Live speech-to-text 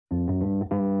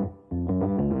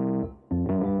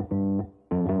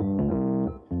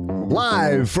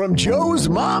Live from Joe's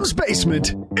mom's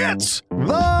basement, it's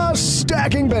the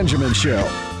Stacking Benjamin Show.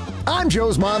 I'm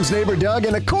Joe's mom's neighbor, Doug,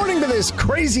 and according to this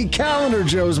crazy calendar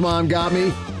Joe's mom got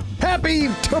me, happy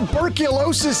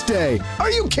Tuberculosis Day. Are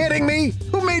you kidding me?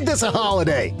 Who made this a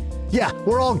holiday? Yeah,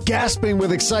 we're all gasping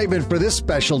with excitement for this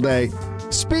special day.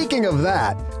 Speaking of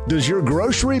that, does your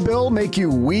grocery bill make you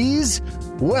wheeze?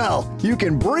 Well, you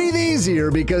can breathe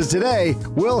easier because today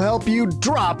we'll help you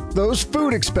drop those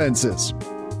food expenses.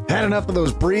 Had enough of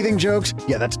those breathing jokes?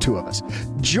 Yeah, that's two of us.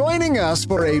 Joining us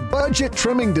for a budget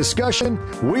trimming discussion,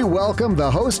 we welcome the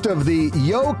host of the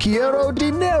Yo Quiero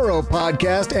Dinero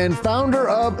podcast and founder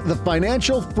of the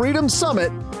Financial Freedom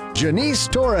Summit,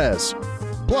 Jannese Torres.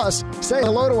 Plus, say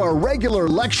hello to our regular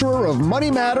lecturer of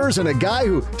money matters and a guy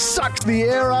who sucks the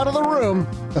air out of the room.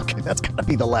 Okay, that's gotta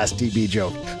be the last TB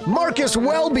joke. Marcus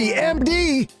Welby,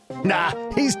 MD. Nah,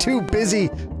 he's too busy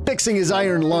fixing his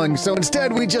iron lung, so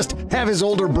instead we just have his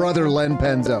older brother, Len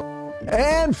Penzo.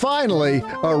 And finally,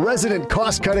 a resident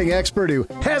cost-cutting expert who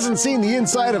hasn't seen the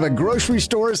inside of a grocery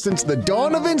store since the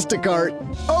dawn of Instacart,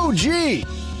 OG.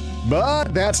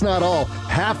 But that's not all.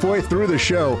 Halfway through the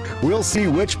show, we'll see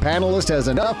which panelist has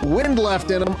enough wind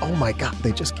left in them. Oh my God,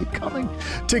 they just keep coming.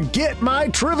 To get my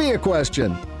trivia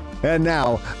question. And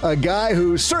now, a guy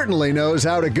who certainly knows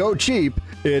how to go cheap.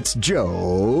 It's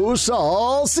Joe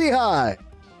Saul-Sehy.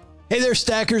 Hey there,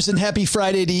 stackers, and happy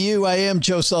Friday to you. I am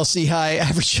Joe Saul-Sehy,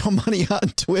 Average Joe Money on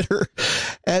Twitter,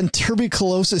 and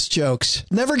tuberculosis jokes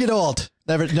never get old.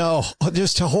 Never, no,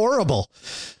 just horrible.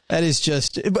 That is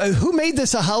just, who made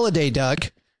this a holiday, Doug?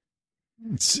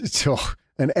 It's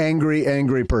an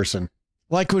angry person.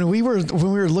 Like when we were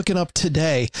looking up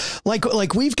today,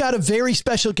 like we've got a very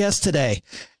special guest today.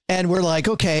 And we're like,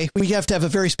 okay, we have to have a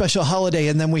very special holiday.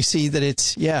 And then we see that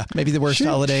it's, maybe the worst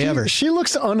holiday ever. She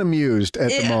looks unamused at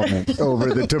the moment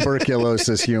over the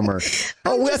tuberculosis humor.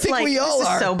 Oh, I think we all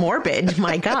are. So morbid.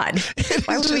 My God.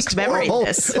 Why would we commemorate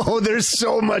this? Oh, there's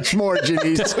so much more,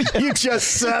 Jannese. You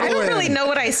just settle in. I don't really know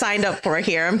what I signed up for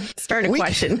here. I'm starting to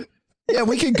question. Yeah,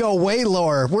 we could go way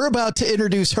lower. We're about to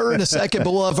introduce her in a second,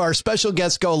 but we'll have our special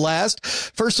guest go last.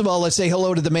 First of all, let's say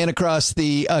hello to the man across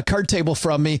the card table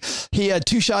from me. He had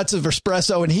 2 shots of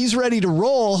espresso, and he's ready to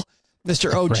roll.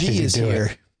 Mr. OG is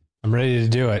here. I'm ready to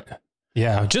do it.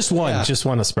 Yeah, just one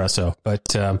espresso, but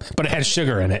it had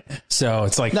sugar in it, so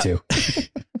it's like 2.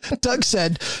 Doug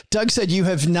said you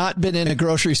have not been in a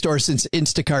grocery store since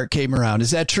Instacart came around.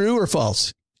 Is that true or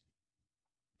false?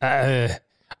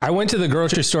 I went to the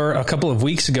grocery store a couple of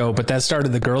weeks ago, but that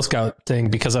started the Girl Scout thing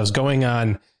because I was going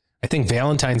on, I think,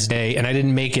 Valentine's Day, and I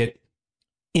didn't make it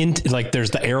into, like,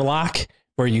 there's the airlock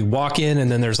where you walk in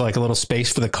and then there's like a little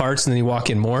space for the carts and then you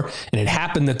walk in more. And it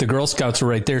happened that the Girl Scouts were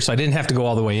right there, so I didn't have to go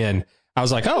all the way in. I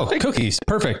was like, oh, cookies.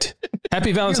 Perfect.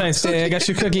 Happy Valentine's Day. I got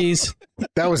your cookies.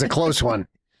 That was a close one.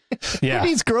 Yeah. Who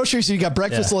needs groceries? So you got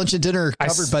breakfast, lunch, and dinner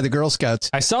covered by the Girl Scouts.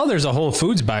 I saw there's a Whole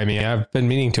Foods by me. I've been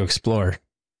meaning to explore.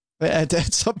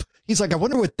 He's like, I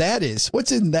wonder what that is.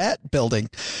 What's in that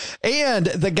building? And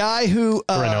the guy who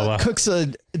cooks a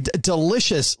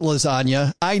delicious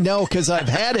lasagna, I know because I've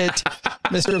had it,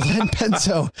 Mr. Len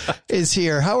Penzo is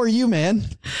here. How are you, man?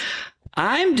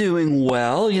 I'm doing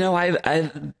well. You know, I've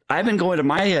been going to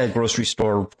my grocery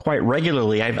store quite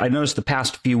regularly. I noticed the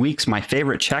past few weeks my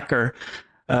favorite checker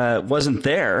wasn't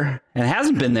there and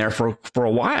hasn't been there for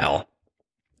a while.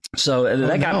 So it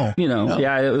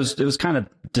was kind of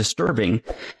disturbing.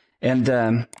 And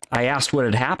I asked what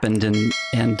had happened,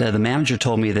 and the manager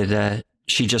told me that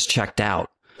she just checked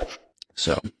out.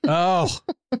 So but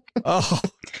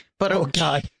oh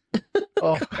God.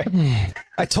 Oh,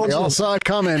 I told you. We all saw it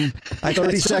coming.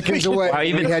 30 seconds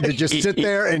away. We had to just sit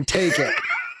there and take it.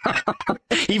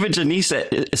 Even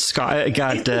Jannese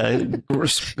got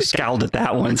scowled at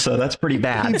that one, so that's pretty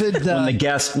bad.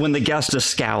 When the guest is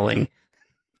scowling.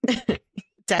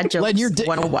 Dad jokes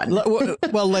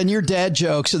 101. Well, Len, your dad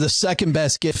jokes are the second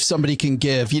best gift somebody can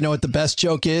give. You know what the best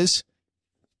joke is?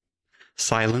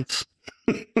 Silence.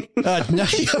 No, well,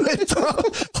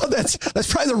 that's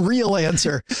probably the real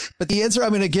answer. But the answer I'm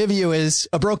going to give you is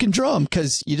a broken drum,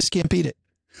 because you just can't beat it.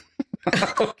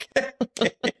 Okay.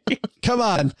 Come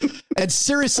on. And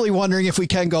seriously wondering if we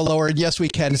can go lower. And yes, we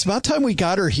can. It's about time we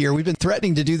got her here. We've been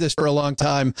threatening to do this for a long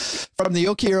time. From the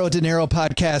Yo Quiero Dinero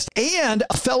podcast and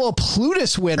a fellow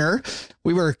Plutus winner.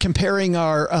 We were comparing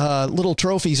our little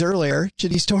trophies earlier.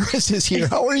 Jannese Torres is here.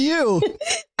 How are you?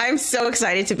 I'm so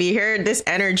excited to be here. This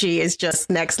energy is just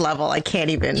next level. I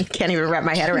can't even wrap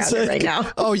my head around it right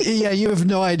now. Oh yeah, you have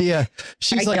no idea.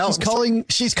 She's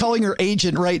she's calling her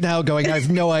agent right now, going, I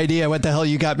have no idea what the hell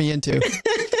you got me into.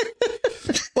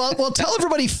 Well, tell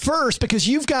everybody first, because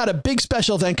you've got a big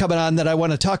special event coming on that I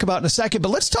want to talk about in a second. But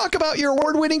let's talk about your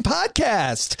award-winning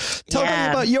podcast. Tell me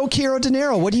about Yo Quiero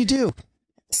Dinero. What do you do?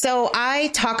 So I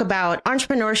talk about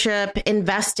entrepreneurship,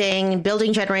 investing,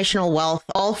 building generational wealth,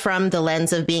 all from the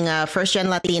lens of being a first-gen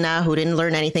Latina who didn't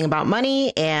learn anything about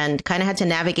money and kind of had to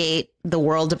navigate the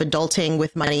world of adulting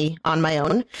with money on my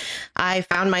own. I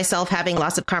found myself having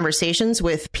lots of conversations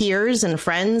with peers and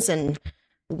friends, and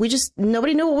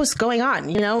nobody knew what was going on.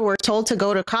 You know, we're told to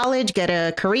go to college, get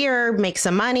a career, make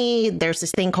some money. There's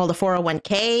this thing called a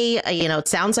 401k. You know, it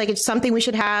sounds like it's something we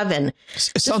should have. And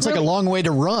it sounds like a long way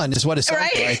to run is what it sounds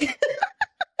like.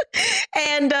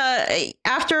 And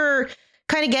after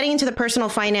kind of getting into the personal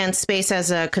finance space as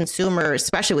a consumer,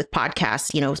 especially with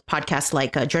podcasts, you know, podcasts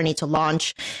like Journey to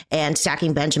Launch and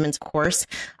Stacking Benjamins, of course,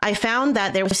 I found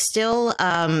that there was still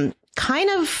kind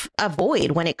of a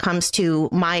void when it comes to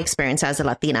my experience as a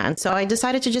Latina. And so I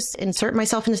decided to just insert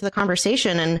myself into the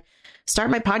conversation and start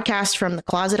my podcast from the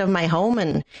closet of my home.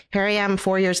 And here I am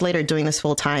 4 years later doing this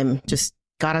full time. Just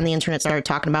got on the internet, started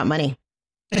talking about money.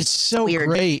 It's so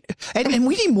great. And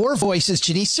we need more voices,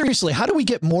 Jannese. Seriously, how do we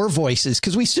get more voices?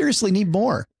 Because we seriously need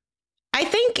more. I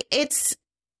think it's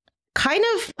kind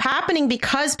of happening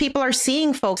because people are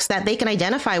seeing folks that they can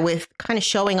identify with kind of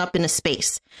showing up in a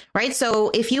space, right? So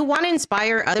if you want to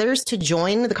inspire others to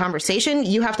join the conversation,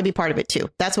 you have to be part of it too.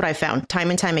 That's what I found time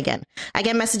and time again. I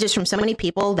get messages from so many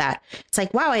people that it's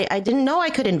like, wow, I didn't know I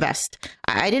could invest.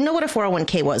 I didn't know what a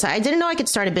 401k was. I didn't know I could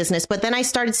start a business. But then I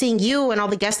started seeing you and all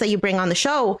the guests that you bring on the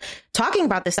show talking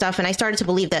about this stuff. And I started to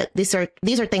believe that these are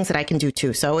things that I can do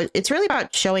too. So it's really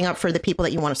about showing up for the people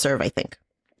that you want to serve, I think.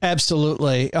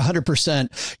 Absolutely.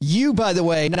 100%. You, by the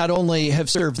way, not only have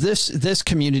served this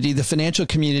community, the financial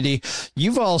community,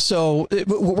 you've also,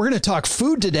 we're going to talk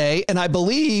food today. And I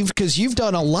believe because you've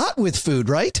done a lot with food,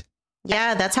 right?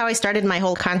 Yeah, that's how I started my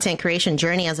whole content creation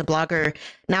journey as a blogger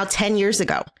now 10 years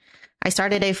ago. I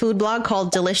started a food blog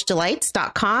called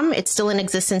delishdelights.com. It's still in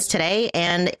existence today.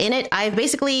 And in it, I've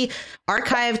basically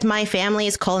archived my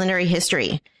family's culinary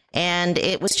history. And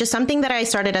it was just something that I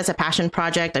started as a passion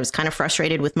project. I was kind of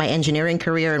frustrated with my engineering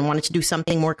career and wanted to do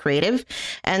something more creative.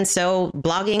 And so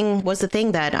blogging was the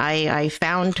thing that I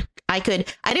found I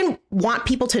didn't want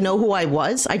people to know who I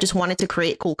was. I just wanted to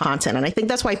create cool content. And I think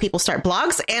that's why people start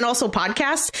blogs and also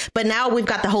podcasts. But now we've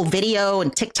got the whole video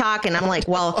and TikTok. And I'm like,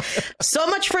 well, so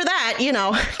much for that, you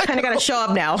know, kind of got to show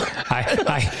up now.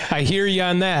 I hear you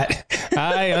on that.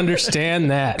 I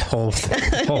understand that whole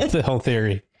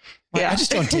theory. Yeah, I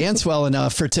just don't dance well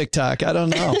enough for TikTok. I don't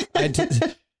know.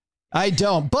 I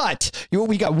don't. But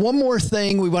we got one more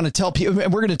thing we want to tell people,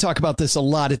 and we're going to talk about this a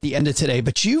lot at the end of today.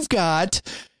 But you've got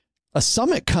a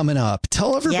summit coming up.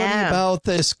 Tell everybody about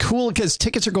this. Cool, because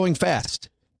tickets are going fast.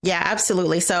 Yeah,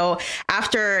 absolutely. So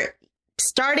after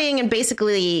starting and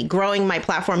basically growing my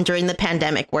platform during the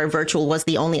pandemic, where virtual was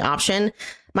the only option,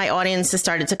 my audience has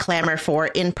started to clamor for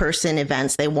in-person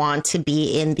events. They want to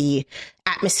be in the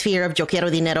atmosphere of Yo Quiero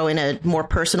Dinero in a more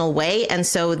personal way. And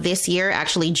so this year,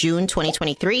 actually June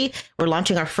 2023, we're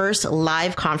launching our first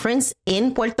live conference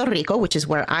in Puerto Rico, which is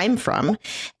where I'm from.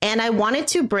 And I wanted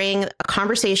to bring a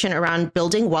conversation around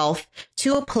building wealth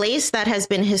to a place that has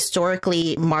been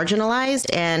historically marginalized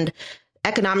and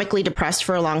economically depressed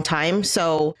for a long time.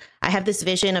 So I have this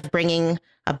vision of bringing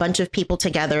a bunch of people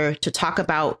together to talk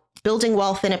about building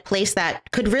wealth in a place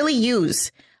that could really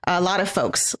use a lot of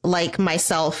folks like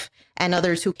myself and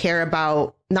others who care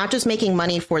about not just making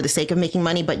money for the sake of making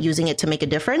money, but using it to make a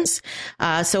difference.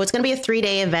 So it's going to be a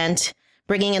 3-day event,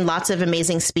 bringing in lots of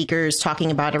amazing speakers, talking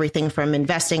about everything from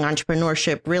investing,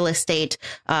 entrepreneurship, real estate,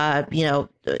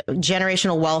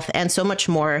 generational wealth, and so much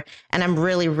more. And I'm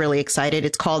really, really excited.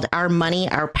 It's called Our Money,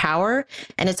 Our Power,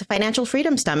 and it's a financial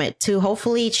freedom summit to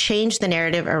hopefully change the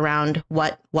narrative around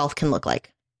what wealth can look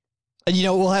like. And,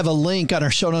 we'll have a link on our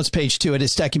show notes page to it at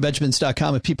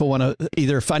stackingbenjamins.com if people want to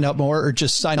either find out more or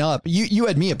just sign up. You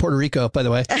had me at Puerto Rico, by the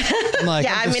way.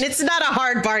 It's not a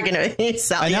hard bargain to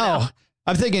sell. I know.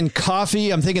 I'm thinking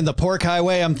coffee. I'm thinking the pork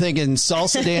highway. I'm thinking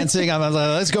salsa dancing. I'm like,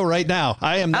 let's go right now.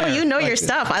 I am there. Oh, your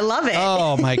stuff. I love it.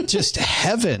 Oh, my, just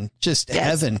heaven. Just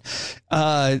heaven.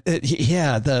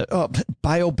 The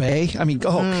Bio Bay. I mean,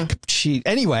 gee.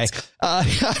 Anyway,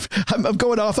 I'm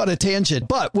going off on a tangent,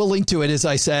 but we'll link to it. As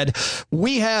I said,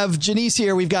 we have Jannese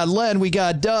here. We've got Len. We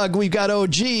got Doug. We've got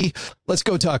OG. Let's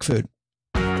go talk food.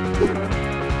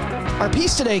 Our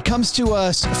piece today comes to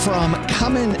us from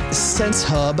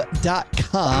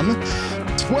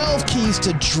commonsensehub.com. 12 keys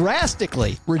to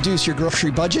drastically reduce your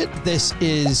grocery budget. This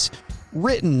is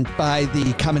written by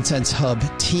the Common Sense Hub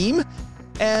team.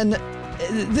 And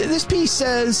this piece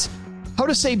says How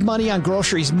to save money on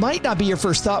groceries might not be your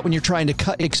first thought when you're trying to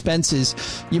cut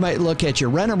expenses. You might look at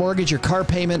your rent or mortgage, your car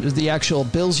payment, or the actual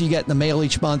bills you get in the mail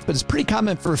each month, but it's pretty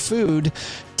common for food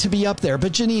to be up there.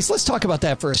 But Jannese, let's talk about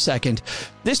that for a second.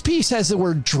 This piece has the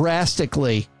word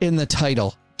drastically in the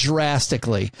title.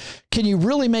 Drastically. Can you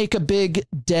really make a big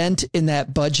dent in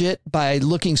that budget by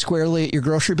looking squarely at your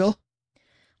grocery bill?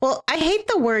 Well, I hate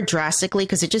the word drastically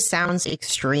because it just sounds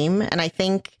extreme. And I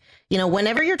think,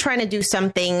 whenever you're trying to do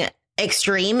something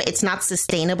extreme, it's not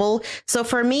sustainable. So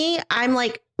for me, I'm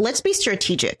like, let's be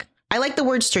strategic. I like the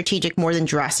word strategic more than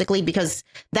drastically because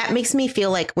that makes me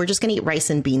feel like we're just going to eat rice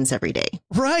and beans every day.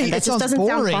 Right. And that just doesn't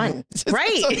boring. sound fun.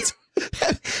 Right.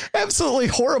 Absolutely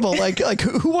horrible. Like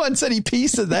who wants any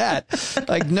piece of that?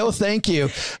 Like, no, thank you.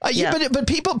 But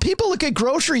people look at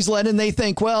groceries, Len, and they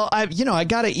think, well, I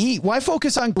got to eat. Why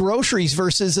focus on groceries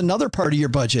versus another part of your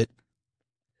budget?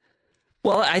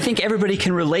 Well, I think everybody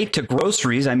can relate to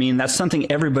groceries. I mean, that's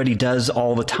something everybody does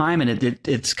all the time. And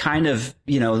it's kind of,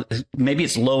 maybe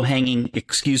it's low hanging,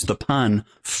 excuse the pun,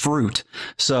 fruit.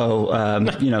 So,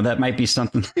 that might be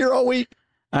something. You're all weak.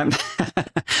 But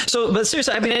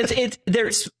seriously, I mean,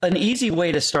 there's an easy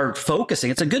way to start focusing.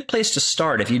 It's a good place to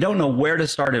start. If you don't know where to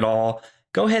start at all,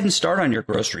 go ahead and start on your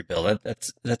grocery bill.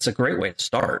 That's a great way to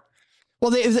start.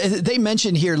 Well, they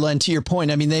mentioned here, Len, to your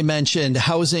point. I mean, they mentioned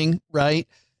housing, right?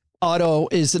 Auto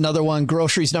is another one.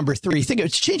 Groceries, number 3. Think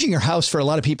it's changing your house for a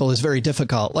lot of people is very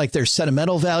difficult. Like there's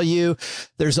sentimental value.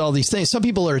 There's all these things. Some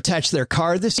people are attached to their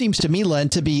car. This seems to me, Len,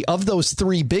 to be of those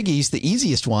 3 biggies, the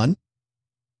easiest one.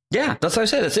 Yeah, that's what I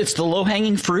said. It's the low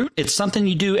hanging fruit. It's something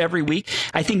you do every week.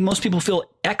 I think most people feel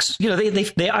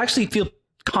they actually feel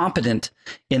competent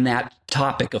in that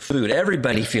topic of food.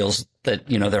 Everybody feels that,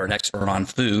 they're an expert on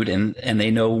food and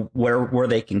they know where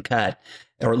they can cut,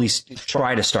 or at least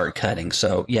try to start cutting.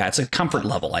 So yeah, it's a comfort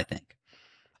level, I think.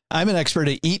 I'm an expert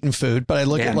at eating food, but I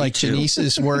look at like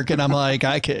Jannese's work and I'm like,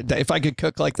 if I could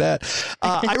cook like that.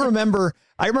 I remember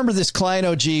this client,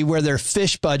 OG, where their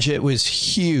fish budget was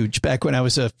huge back when I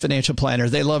was a financial planner.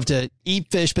 They loved to eat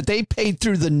fish, but they paid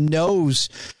through the nose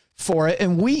for it.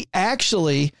 And we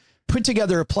actually put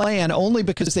together a plan only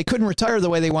because they couldn't retire the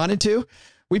way they wanted to.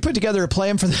 We put together a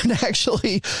plan for them to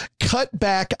actually cut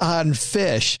back on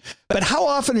fish. But how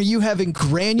often are you having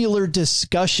granular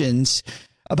discussions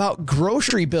about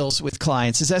grocery bills with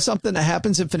clients? Is that something that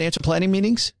happens in financial planning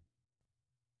meetings?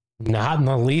 Not in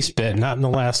the least bit. Not in the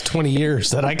last 20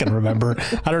 years that I can remember.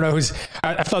 I don't know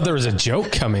I thought there was a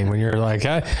joke coming when you're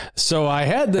like, so I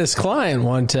had this client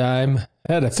one time,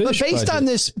 had a fish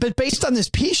budget. But based on this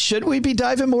piece, should we be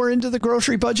diving more into the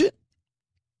grocery budget?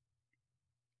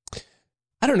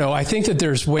 I don't know. I think that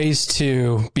there's ways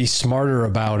to be smarter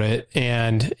about it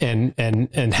and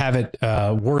have it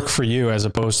work for you as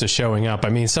opposed to showing up. I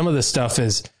mean, some of the stuff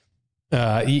is,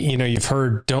 you've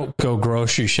heard don't go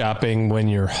grocery shopping when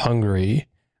you're hungry.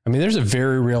 I mean, there's a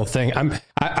very real thing.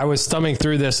 I was thumbing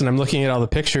through this and I'm looking at all the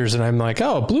pictures and I'm like,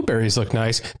 oh, blueberries look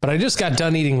nice, but I just got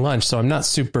done eating lunch. So I'm not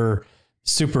super,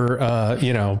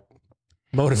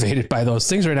 motivated by those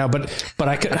things right now, but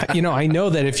I could, I know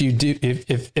that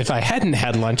if I hadn't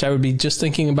had lunch, I would be just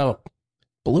thinking about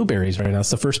blueberries right now. It's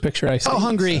the first picture I see. How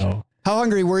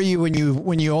hungry were you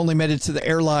when you only made it to the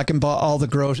airlock and bought all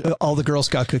the Girl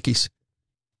Scout cookies?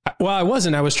 Well, I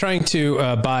wasn't. I was trying to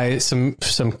buy some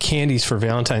candies for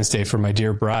Valentine's Day for my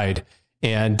dear bride,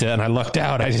 and I lucked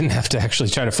out. I didn't have to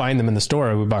actually try to find them in the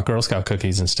store. We bought Girl Scout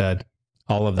cookies instead,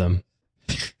 all of them.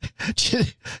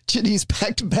 Jannese,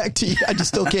 back to you. I just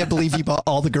still can't believe you bought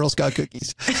all the Girl Scout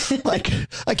cookies.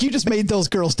 Like you just made those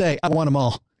girls' day. I want them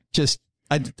all.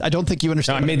 I don't think you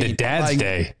understand. No, I made the dad's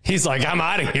day. He's like, I'm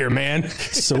out of here, man.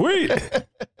 Sweet.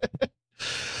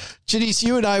 Jannese,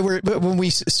 you and I when we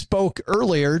spoke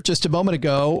earlier, just a moment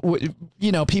ago,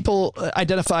 people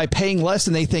identify paying less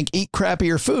and they think eat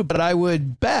crappier food. But I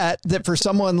would bet that for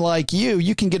someone like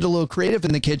you can get a little creative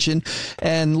in the kitchen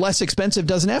and less expensive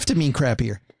doesn't have to mean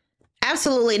crappier.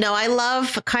 Absolutely. No, I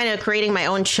love kind of creating my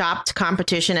own Chopped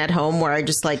competition at home where I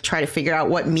just try to figure out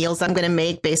what meals I'm going to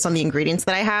make based on the ingredients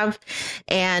that I have.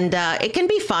 And it can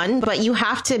be fun, but you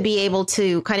have to be able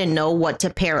to kind of know what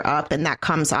to pair up. And that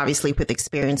comes obviously with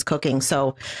experience cooking.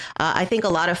 So I think a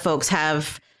lot of folks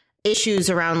have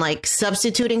issues around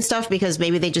substituting stuff because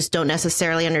maybe they just don't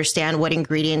necessarily understand what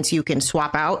ingredients you can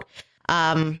swap out.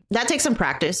 That takes some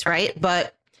practice, right?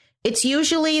 But it's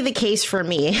usually the case for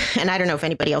me, and I don't know if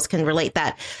anybody else can relate,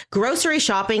 that grocery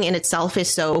shopping in itself is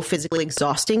so physically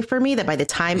exhausting for me that by the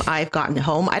time I've gotten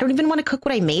home, I don't even want to cook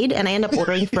what I made, and I end up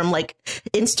ordering from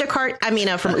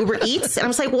from Uber Eats, and I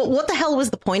was like, well, what the hell was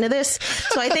the point of this?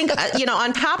 So I think,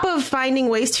 on top of finding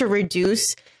ways to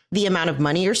reduce the amount of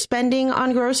money you're spending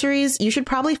on groceries, you should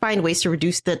probably find ways to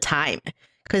reduce the time,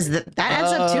 because that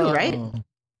adds up too, right?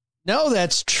 No,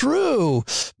 that's true.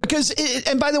 Because,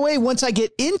 and by the way, once I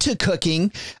get into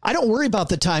cooking, I don't worry about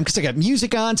the time because I got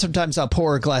music on. Sometimes I'll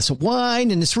pour a glass of wine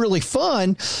and it's really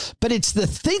fun. But it's the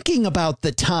thinking about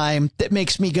the time that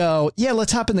makes me go, yeah,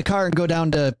 let's hop in the car and go down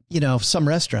to, some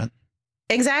restaurant.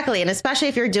 Exactly. And especially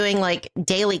if you're doing like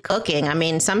daily cooking. I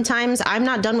mean, sometimes I'm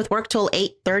not done with work till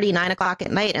 8:30, 9 o'clock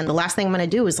at night. And the last thing I'm going to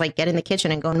do is like get in the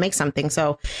kitchen and go and make something.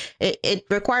 So it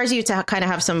requires you to kind of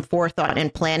have some forethought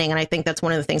and planning. And I think that's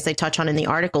one of the things they touch on in the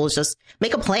article is just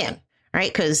make a plan,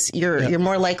 right? Because you're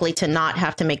more likely to not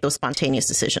have to make those spontaneous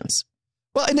decisions.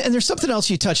 Well, and there's something else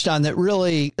you touched on that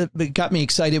really got me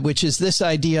excited, which is this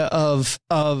idea of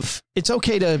it's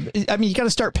okay to, you got to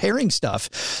start pairing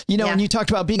stuff, and you talked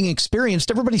about being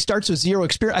experienced. Everybody starts with zero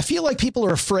experience. I feel like people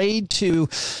are afraid to,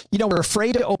 we're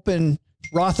afraid to open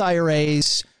Roth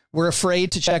IRAs. We're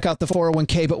afraid to check out the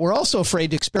 401k, but we're also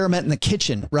afraid to experiment in the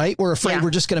kitchen, right? We're afraid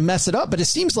we're just going to mess it up. But it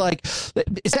seems like,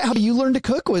 is that how you learned to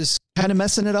cook, was kind of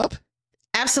messing it up?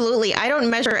 Absolutely. I don't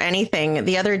measure anything.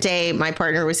 The other day, my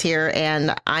partner was here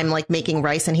and I'm like making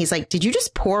rice and he's like, did you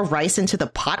just pour rice into the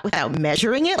pot without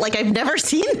measuring it? Like, I've never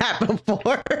seen that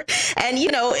before. And,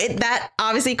 that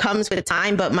obviously comes with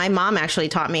time. But my mom actually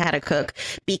taught me how to cook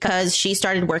because she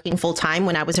started working full time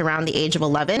when I was around the age of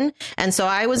 11. And so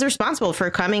I was responsible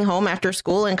for coming home after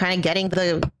school and kind of getting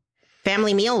the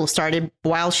family meal started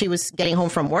while she was getting home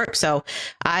from work. So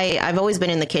I've always been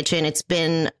in the kitchen.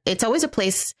 It's always a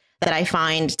place that I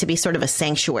find to be sort of a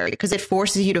sanctuary because it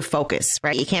forces you to focus,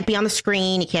 right? You can't be on the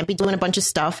screen. You can't be doing a bunch of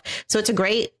stuff. So it's a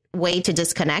great way to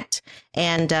disconnect.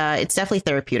 And it's definitely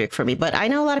therapeutic for me. But I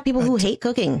know a lot of people who hate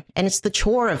cooking and it's the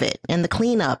chore of it and the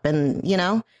cleanup and,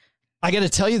 I got to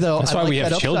tell you, though, that's why we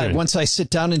have children. Once I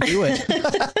sit down and do it.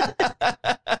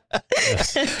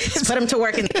 Put them to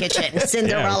work in the kitchen.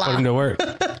 Cinderella. Yeah, put them to work.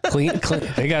 Clean.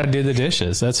 They got to do the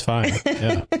dishes. That's fine.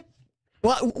 Yeah.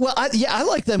 Well, I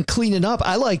like them cleaning up.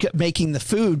 I like making the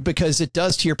food because it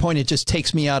does, to your point, it just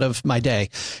takes me out of my day.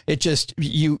 It just,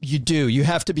 you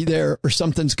have to be there or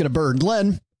something's going to burn.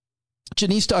 Len,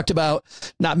 Jannese talked about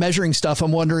not measuring stuff.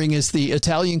 I'm wondering, is the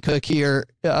Italian cook here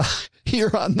on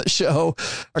the show,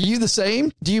 are you the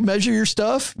same? Do you measure your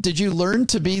stuff? Did you learn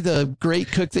to be the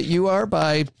great cook that you are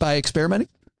by experimenting?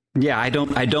 Yeah, I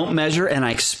don't measure and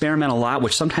I experiment a lot,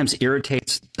 which sometimes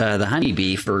irritates the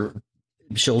honeybee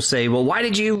she'll say, well, why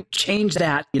did you change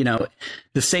that?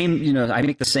 The same, I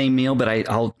make the same meal, but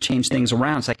I'll change things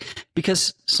around. It's like,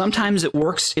 because sometimes it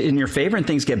works in your favor and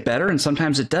things get better and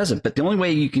sometimes it doesn't. But the only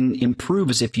way you can improve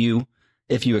is if you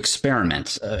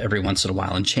experiment every once in a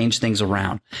while and change things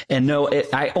around. And no,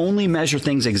 I only measure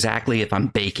things exactly if I'm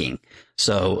baking.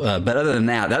 So, but other than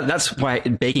that's why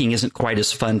baking isn't quite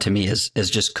as fun to me as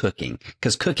just cooking.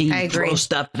 Because cooking, you throw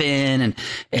stuff in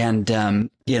and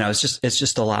it's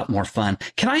just a lot more fun.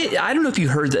 I don't know if you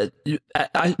heard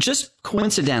that. Just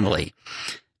coincidentally,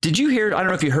 did you hear? I don't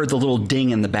know if you heard the little ding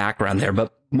in the background there,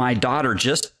 but my daughter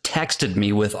just texted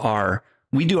me with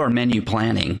we do our menu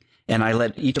planning. And I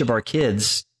let each of our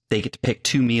kids, they get to pick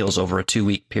 2 meals over a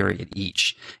 2-week period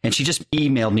each. And she just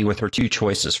emailed me with her 2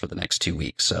 choices for the next 2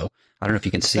 weeks. So I don't know if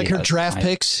you can see her draft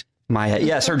picks.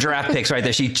 Yes, her draft picks right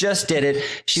there. She just did it.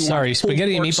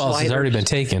 Spaghetti and meatballs has already been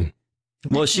taken.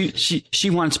 Well, she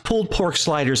wants pulled pork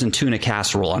sliders and tuna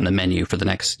casserole on the menu for the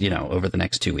next, over the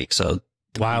next 2 weeks. So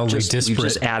wildly disparate we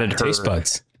just added her taste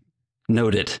buds.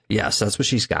 Noted. Yes, that's what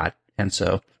she's got. And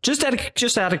so just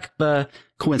out of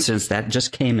coincidence, that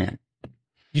just came in.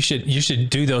 You should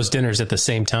do those dinners at the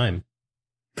same time.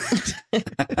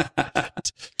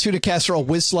 Tuna casserole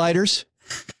with sliders.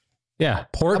 Yeah,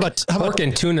 pork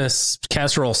and tuna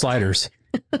casserole sliders.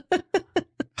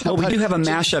 Well, we do have a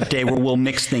mashup day where we'll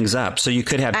mix things up. So you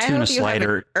could have tuna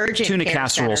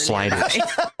casserole sliders.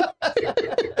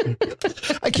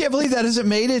 I can't believe that hasn't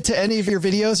made it to any of your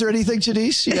videos or anything,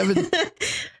 Jannese. You haven't.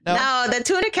 No, the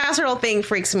tuna casserole thing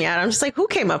freaks me out. I'm just like, who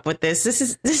came up with this?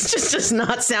 This just does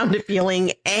not sound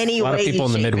appealing any way. A lot of people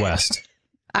in the Midwest.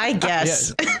 I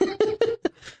guess.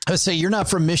 I would say you're not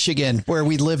from Michigan, where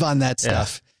we live on that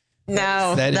stuff.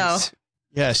 No,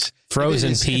 yes,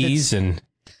 frozen peas and.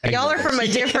 Y'all are from a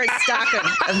different stock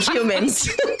of humans.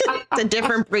 It's a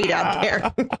different breed out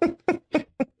there.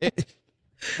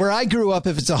 Where I grew up,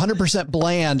 if it's 100%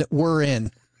 bland, we're in.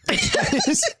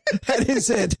 That is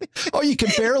it. Oh, you can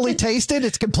barely taste it.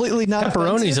 It's completely not.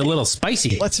 Pepperoni's a little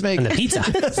spicy. Let's make on the pizza.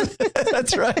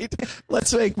 That's right.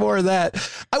 Let's make more of that.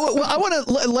 I want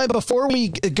to, before we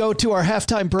go to our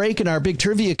halftime break and our big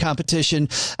trivia competition,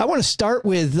 I want to start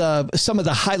with some of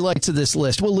the highlights of this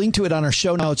list. We'll link to it on our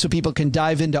show notes so people can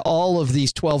dive into all of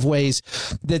these 12 ways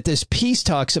that this piece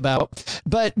talks about.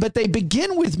 But they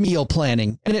begin with meal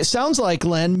planning. And it sounds like,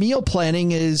 Len, meal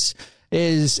planning is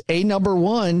a number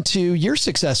one to your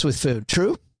success with food.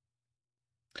 True?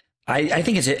 I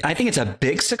think it's a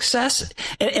big success,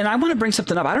 and I want to bring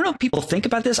something up. I don't know if people think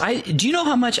about this. Do you know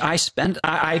how much I spent?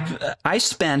 I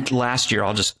spent last year.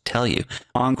 I'll just tell you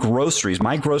on groceries.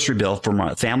 My grocery bill for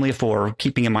my family of four.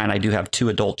 Keeping in mind, I do have two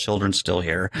adult children still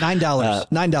here. $9.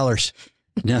 $9.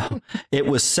 No, it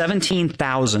was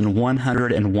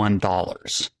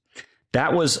 $17,101.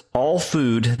 That was all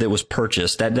food that was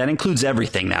purchased. That includes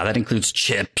everything now. That includes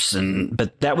chips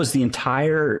but that was the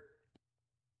entire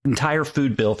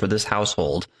food bill for this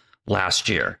household last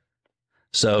year.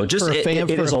 So just it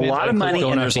is a lot of money,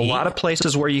 and there's a lot of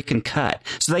places where you can cut.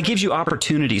 So that gives you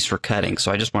opportunities for cutting.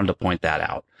 So I just wanted to point that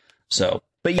out. So,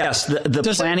 but yes,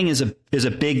 the planning is a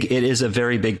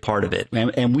very big part of it.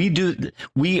 And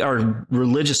we are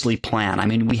religiously plan. I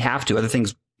mean, we have to. Other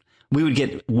things, we would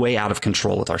get way out of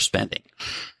control with our spending.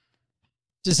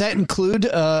 Does that include,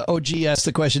 OG asked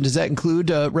the question, does that include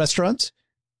restaurants?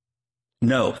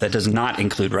 No, that does not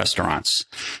include restaurants.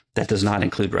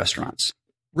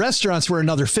 Restaurants were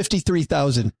another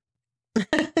 53,000.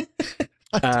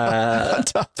 On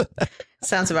top of that.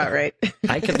 Sounds about right.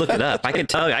 I could look it up. I can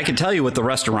tell you what the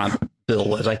restaurant bill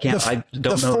was. I don't know.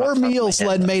 The four meals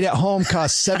Len made at home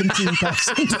cost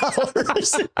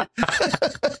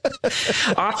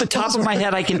 $17,000. Off the top of my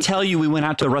head, I can tell you we went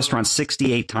out to a restaurant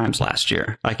 68 times last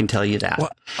year. I can tell you that. Well,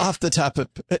 off the top of,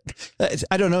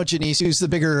 I don't know, Jannese, who's the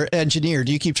bigger engineer?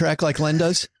 Do you keep track like Len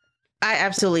does? I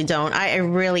absolutely don't. I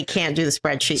really can't do the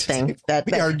spreadsheet thing.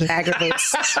 That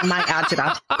aggravates my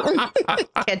algebra.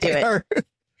 Can't do it.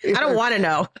 I don't want to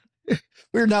know.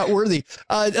 We're not worthy.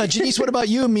 Jannese, what about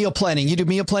you and meal planning? You do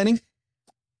meal planning?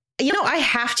 You know, I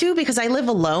have to because I live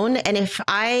alone. And if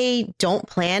I don't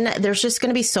plan, there's just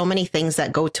going to be so many things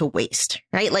that go to waste,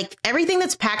 right? Like everything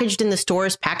that's packaged in the store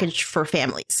is packaged for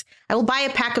families. I will buy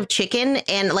a pack of chicken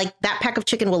and like that pack of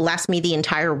chicken will last me the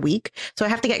entire week. So I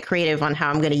have to get creative on how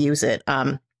I'm going to use it.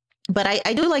 But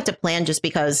I do like to plan just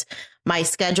because my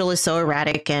schedule is so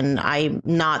erratic and I'm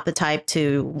not the type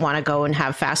to want to go and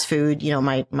have fast food. You know,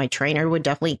 my trainer would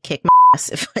definitely kick my ass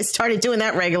if I started doing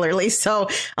that regularly. So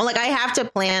I'm like, I have to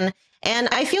plan, and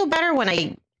I feel better when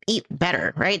I eat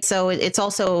better. Right. So it's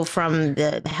also from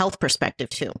the health perspective,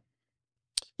 too.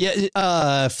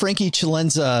 Yeah, Frankie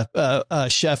Chilenza,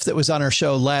 chef that was on our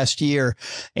show last year,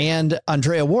 and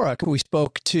Andrea Warwick, who we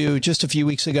spoke to just a few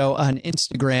weeks ago on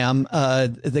Instagram,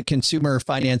 the consumer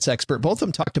finance expert. Both of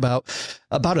them talked about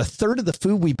a third of the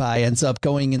food we buy ends up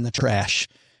going in the trash.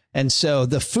 And so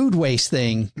the food waste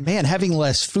thing, man, having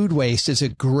less food waste is a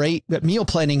great meal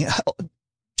planning.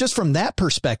 Just from that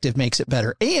perspective makes it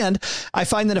better. And I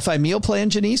find that if I meal plan,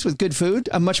 Jannese, with good food,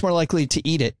 I'm much more likely to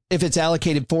eat it if it's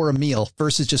allocated for a meal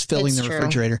versus just filling the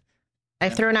refrigerator.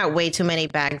 I've thrown out way too many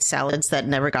bagged salads that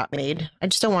never got made. I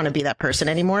just don't want to be that person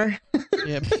anymore.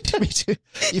 Yeah, me too.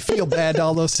 You feel bad,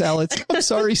 all those salads. I'm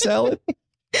sorry, salad.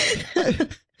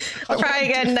 I'll try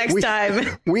again next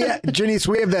time. Jannese,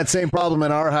 we have that same problem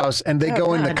in our house, and they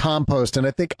go in the compost. And I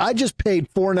think I just paid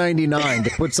 $4.99 to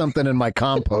put something in my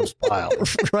compost pile.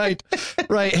 Right.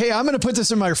 Hey, I'm going to put this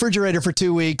in my refrigerator for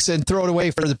 2 weeks and throw it away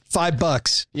for the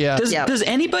 $5. Yeah. Does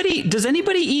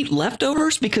anybody eat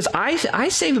leftovers? Because I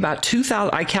save about $2,000.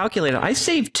 I calculated I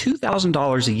save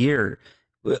 $2,000 a year.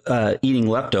 Eating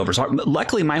leftovers.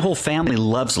 Luckily, my whole family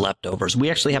loves leftovers.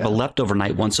 We actually have a leftover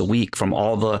night once a week from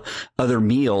all the other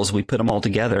meals. We put them all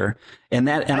together, and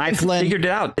I figured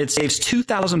it out. It saves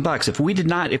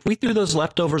 $2,000 if we threw those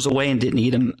leftovers away and didn't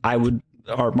eat them.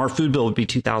 Our food bill would be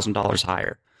 $2,000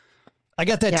 higher. I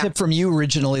got that tip from you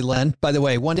originally, Len. By the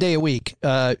way, one day a week,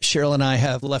 Cheryl and I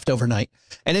have leftover night,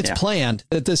 and it's planned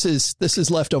that this is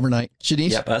leftover night.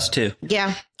 Jannese? Yep, us too.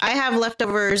 Yeah, I have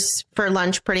leftovers for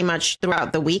lunch pretty much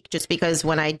throughout the week, just because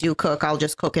when I do cook, I'll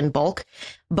just cook in bulk.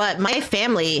 But my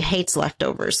family hates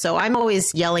leftovers, so I'm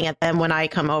always yelling at them when I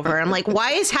come over. I'm like,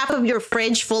 why is half of your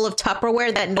fridge full of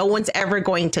Tupperware that no one's ever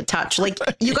going to touch? Like,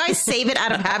 you guys save it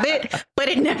out of habit, but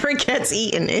it never gets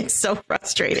eaten. It's so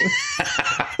frustrating.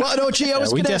 Well, no, I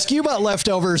was going to ask you about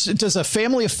leftovers. Does a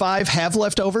family of 5 have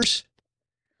leftovers?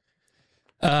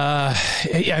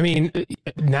 I mean,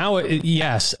 now,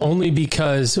 yes, only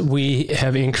because we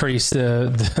have increased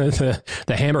the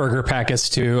hamburger packets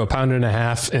to 1.5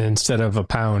 pounds instead of a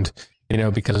pound,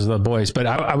 because of the boys. But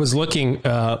I was looking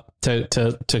to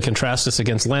contrast this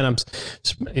against Len.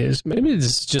 Maybe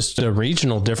it's just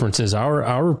regional differences.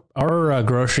 Our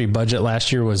grocery budget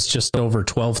last year was just over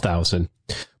 12,000,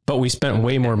 but we spent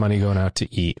way more money going out to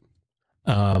eat.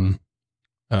 That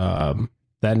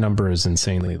number is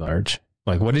insanely large.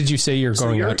 Like, what did you say your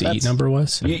going out to eat number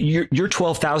was? Your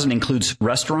 12,000 includes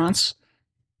restaurants?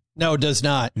 No, it does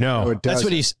not. No, that's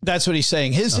what he's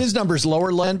saying. His number's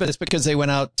lower, Len, but it's because they went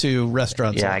out to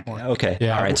restaurants. Yeah. Okay.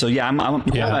 Yeah. All right. So I'm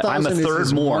a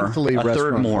third more. A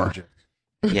third more. Budget.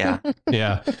 Yeah.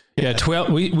 Yeah.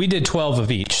 12. We did 12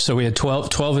 of each. So we had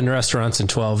 12 in restaurants and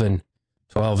 12 in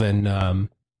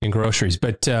groceries.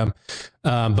 But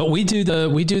we do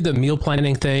the meal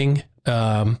planning thing.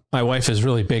 My wife is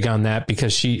really big on that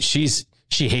because she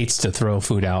hates to throw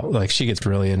food out. Like, she gets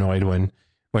really annoyed when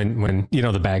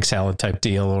the bag salad type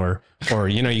deal or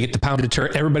you get the pound of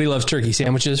turkey. Everybody loves turkey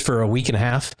sandwiches for a week and a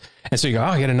half. And so you go,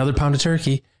 I get another pound of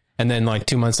turkey. And then like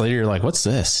 2 months later, you're like, what's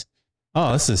this?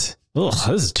 Oh, this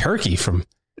is turkey from,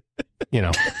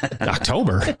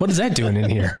 October. What is that doing in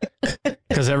here?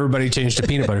 Because everybody changed to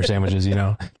peanut butter sandwiches,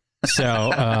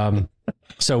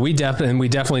 So we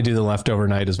definitely do the leftover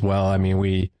night as well. I mean,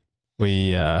 we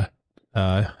have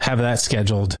that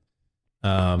scheduled,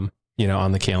 on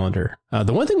the calendar.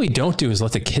 The one thing we don't do is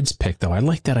let the kids pick, though. I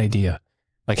like that idea.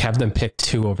 Like, have them pick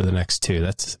 2 over the next 2.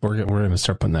 We're going to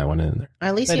start putting that one in there.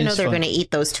 At least they're going to eat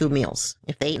those 2 meals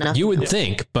if they eat nothing. You would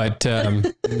think, but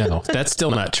no, that's still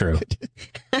not true.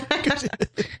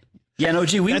 Yeah, no,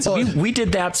 we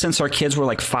did that since our kids were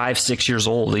like 5-6 years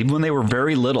old. Even when they were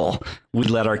very little, we'd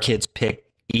let our kids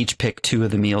each pick 2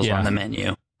 of the meals on the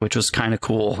menu, which was kind of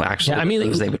cool, actually. Yeah, I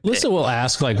mean, Lisa will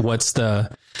ask, like, what's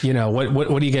the,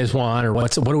 what do you guys want, or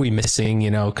what are we missing,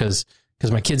 because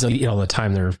my kids eat all the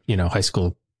time. They're, high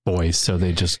school boys, so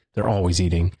they're always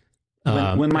eating.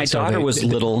 When my daughter was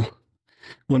little,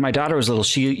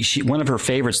 she one of her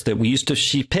favorites that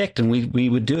she picked and we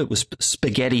would do it was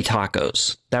spaghetti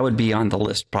tacos. That would be on the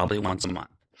list probably once a month.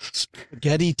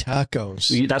 Spaghetti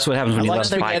tacos. That's what happens when you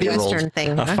let a 5-year-old. A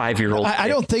 5-year-old. I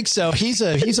don't think so. He's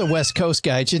a West Coast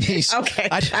guy, Jannese. Okay.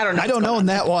 I don't know. I don't know in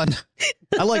that one.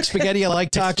 I like spaghetti. I like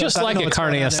tacos. It's just like a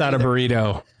carne asada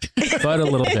burrito, but a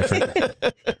little different.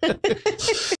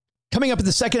 Coming up in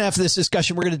the second half of this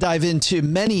discussion, we're going to dive into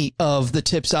many of the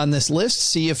tips on this list,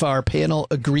 see if our panel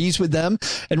agrees with them,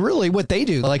 and really what they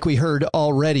do, like we heard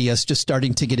already, us just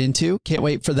starting to get into. Can't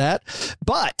wait for that.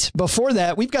 But before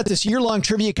that, we've got this year-long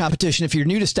trivia competition, if you're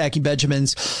new to Stacking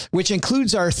Benjamins, which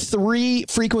includes our 3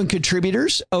 frequent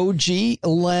contributors, OG,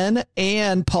 Len,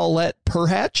 and Paulette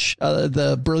Perhatch,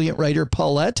 the brilliant writer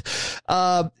Paulette.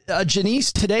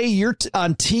 Jannese, today you're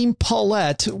on Team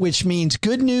Paulette, which means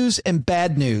good news and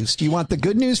bad news. Do you want the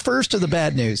good news first or the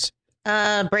bad news?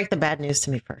 Break the bad news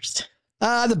to me first.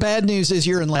 The bad news is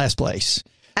you're in last place.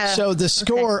 So the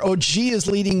score, okay. OG is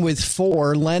leading with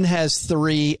 4, Len has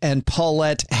 3, and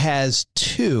Paulette has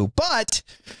 2. But,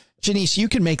 Jannese, you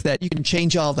can make that. You can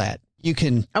change all that. You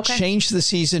can change the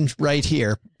season right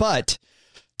here. But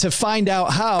to find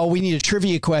out how, we need a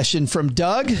trivia question from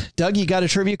Doug. Doug, you got a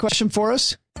trivia question for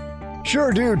us?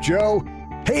 Sure do, Joe.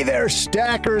 Hey there,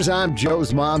 Stackers. I'm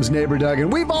Joe's mom's neighbor, Doug,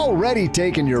 and we've already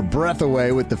taken your breath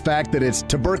away with the fact that it's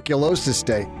tuberculosis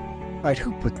day. All right,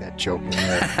 who put that joke in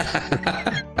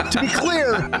there? To be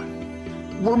clear,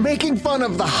 we're making fun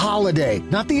of the holiday,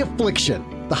 not the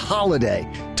affliction, the holiday.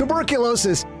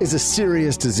 Tuberculosis is a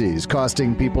serious disease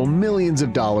costing people millions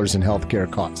of dollars in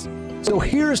healthcare costs. So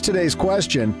here's today's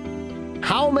question.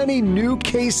 How many new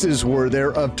cases were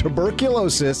there of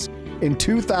tuberculosis in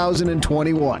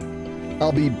 2021?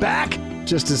 I'll be back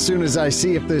just as soon as I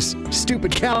see if this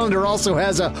stupid calendar also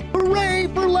has a Hooray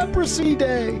for Leprosy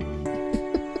Day.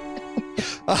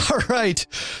 All right.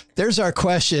 There's our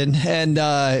question. And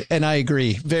I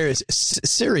agree. Very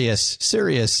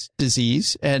serious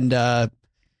disease. And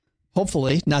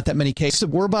hopefully not that many cases.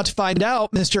 We're about to find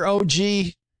out, Mr.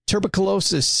 OG,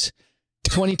 tuberculosis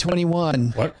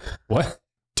 2021. What?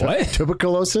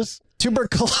 Tuberculosis?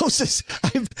 Tuberculosis. I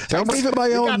gave it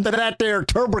my own. You got that there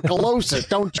tuberculosis,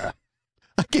 don't you?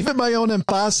 I gave it my own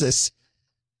emphasis.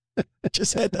 I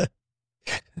just had to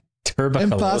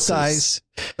emphasize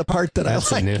the part that I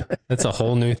like. That's a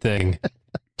whole new thing.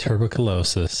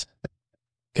 Tuberculosis.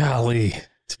 Golly,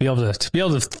 to be able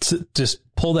to just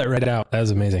pull that right out. That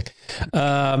was amazing.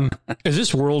 Is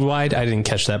this worldwide? I didn't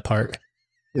catch that part.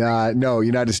 No,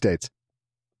 United States.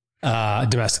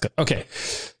 Domestic. Okay.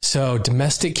 So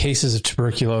domestic cases of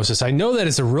tuberculosis. I know that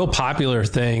it's a real popular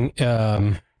thing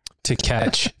to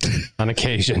catch on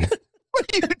occasion.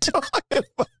 What are you talking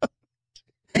about?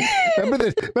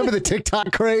 Remember the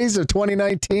TikTok craze of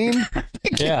 2019?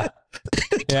 Yeah.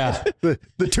 Yeah.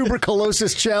 The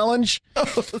tuberculosis challenge?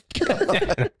 Oh,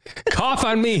 God. Cough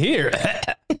on me here.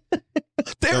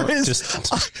 There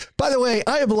is. By the way,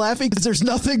 I am laughing because there's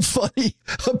nothing funny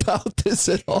about this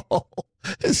at all.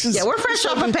 We're fresh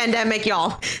off a pandemic,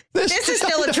 y'all. This is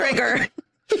still a trigger.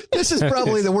 This is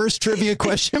probably the worst trivia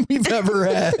question we've ever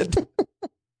had.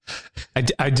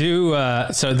 I do.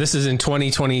 So this is in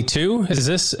 2022. Is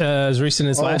this as recent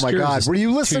as last year? Oh my God. Were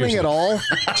you listening at all?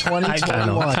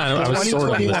 2021. I was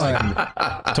sort of listening.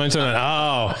 2021.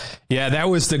 Oh, yeah. That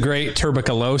was the great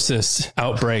tuberculosis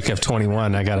outbreak of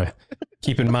 21. I got to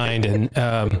keep in mind. And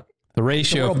the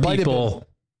ratio of people.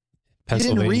 You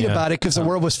didn't read about it because the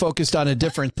world was focused on a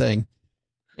different thing.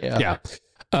 Yeah.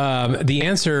 The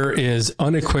answer is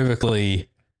unequivocally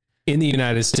in the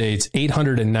United States,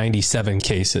 897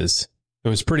 cases. It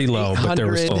was pretty low, but there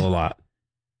was still a lot.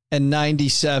 And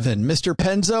 97. Mr.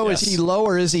 Penzo, yes. Is he low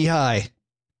or is he high?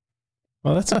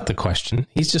 Well, that's not the question.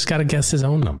 He's just got to guess his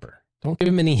own number. Don't give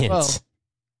him any hints.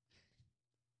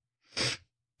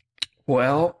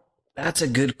 Well, that's a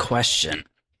good question.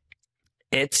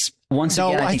 It's once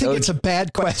again. I think it's a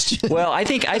bad question. Well, I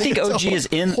think OG is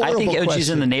in. I think OG is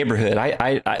in the neighborhood.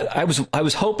 I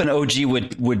was hoping OG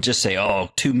would just say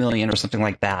 2 million or something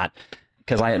like that,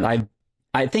 because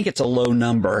I think it's a low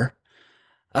number.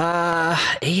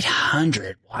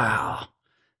 800. Wow,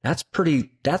 that's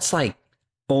pretty. That's like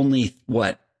only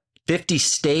what 50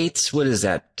 states. What is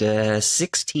that?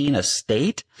 16 a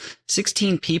state.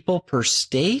 16 people per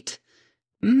state.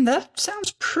 That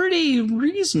sounds pretty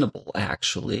reasonable,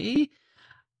 actually.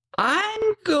 Do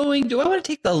I want to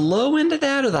take the low end of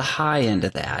that or the high end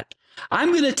of that?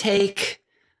 I'm going to take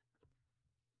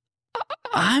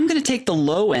the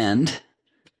low end.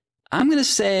 I'm going to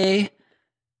say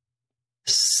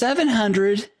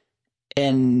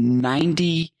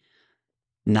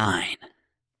 799.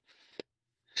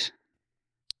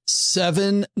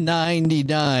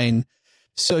 799.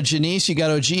 So, Jannese, you got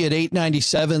OG at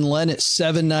 897, Len at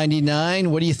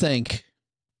 799. What do you think?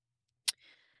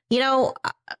 You know,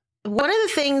 one of the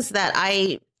things that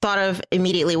I thought of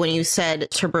immediately when you said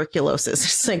tuberculosis,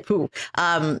 it's like,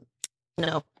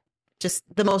 just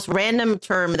the most random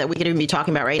term that we could even be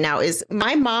talking about right now is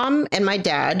my mom and my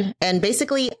dad, and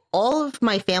basically all of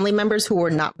my family members who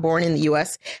were not born in the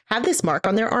U.S. have this mark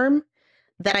on their arm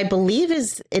that I believe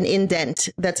is an indent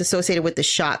that's associated with the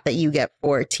shot that you get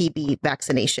for TB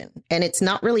vaccination. And it's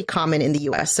not really common in the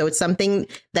US. So it's something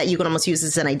that you can almost use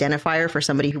as an identifier for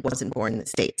somebody who wasn't born in the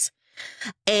States.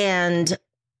 And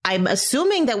I'm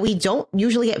assuming that we don't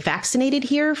usually get vaccinated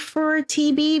here for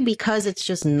TB because it's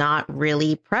just not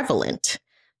really prevalent.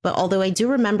 But although I do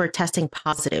remember testing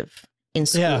positive in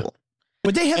school. Yeah.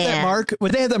 Would they have that mark?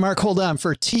 Would they have that mark? Hold on,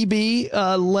 for TB,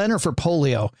 Len, or for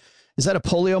polio? Is that a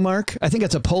polio mark? I think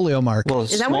it's a polio mark. Well,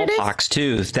 smallpox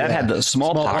too. That had the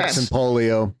smallpox and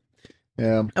polio.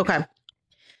 Yeah. Okay.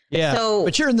 Yeah. So,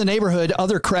 but you're in the neighborhood.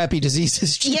 Other crappy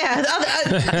diseases. Yeah.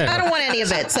 I don't want any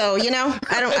of it. So,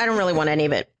 I don't really want any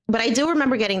of it. But I do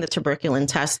remember getting the tuberculin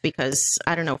test because,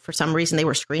 I don't know, for some reason they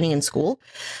were screening in school.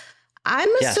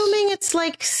 I'm assuming it's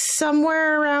like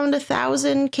somewhere around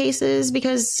 1,000 cases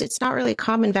because it's not really a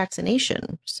common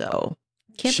vaccination. So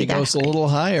can't she be that goes high. A little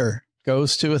higher.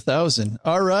 Goes to 1,000.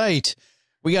 All right.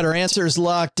 We got our answers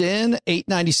locked in.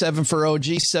 897 for OG,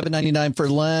 799 for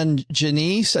Len.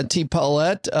 Jannese at T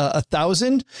Paulette,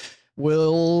 1,000.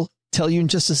 We'll tell you in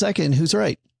just a second who's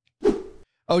right.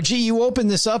 OG, you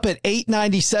opened this up at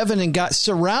 897 and got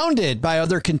surrounded by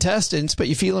other contestants, but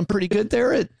you feeling pretty good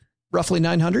there at roughly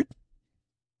 900?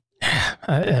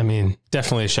 I mean,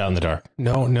 definitely a shot in the dark.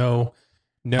 No.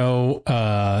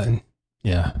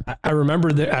 Yeah, I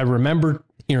remember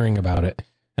hearing about it,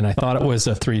 and I thought it was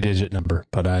a 3-digit number,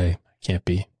 but I can't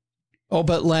be. Oh,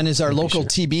 but Len is our local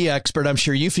TB expert. I'm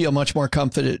sure you feel much more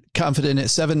confident at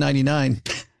 799.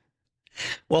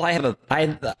 Well, I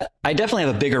definitely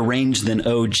have a bigger range than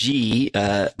OG,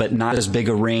 but not as big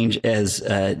a range as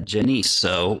Jannese.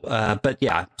 So, but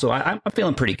yeah, so I'm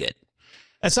feeling pretty good.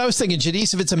 That's what I was thinking,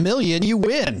 Jannese. If it's 1 million, you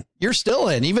win. You're still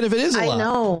in, even if it is a lot. I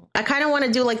know. I kind of want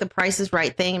to do like the Price is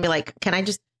Right thing and be like, can I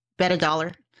just bet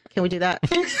 $1? Can we do that?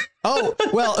 Oh,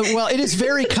 well, it is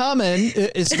very common.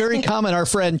 It's very common. Our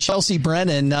friend Chelsea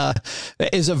Brennan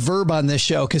is a verb on this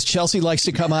show because Chelsea likes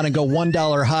to come on and go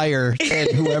 $1 higher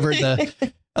than whoever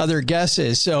the other guess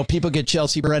is. So people get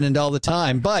Chelsea Brennan all the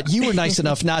time. But you were nice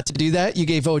enough not to do that. You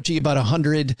gave OG about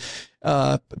 100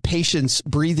 patient's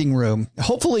breathing room.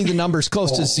 Hopefully the number's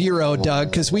close to zero,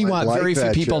 Doug, because we want very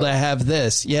few people to have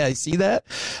this. Yeah, you see that?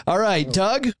 All right,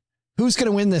 Doug, who's going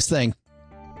to win this thing?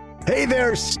 Hey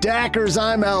there, stackers.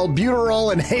 I'm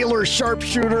albuterol inhaler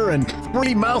sharpshooter and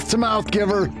free mouth-to-mouth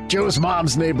giver, Joe's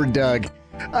mom's neighbor, Doug.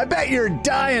 I bet you're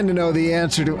dying to know the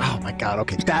answer to... Oh, my God.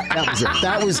 Okay, that was it.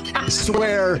 That was, I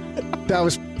swear, that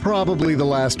was probably the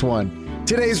last one.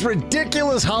 Today's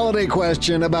ridiculous holiday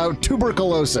question about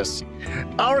tuberculosis.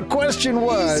 Our question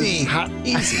was... Easy.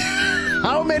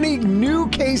 How many new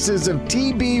cases of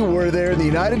TB were there in the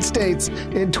United States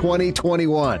in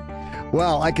 2021?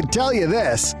 Well, I can tell you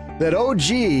this, that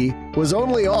OG was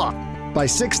only off by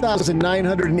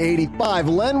 6,985.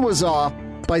 Len was off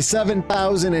by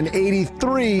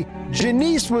 7,083.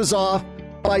 Jannese was off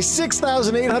by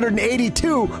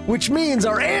 6,882, which means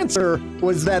our answer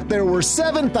was that there were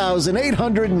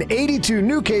 7,882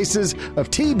 new cases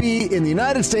of TB in the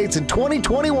United States in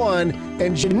 2021,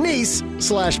 and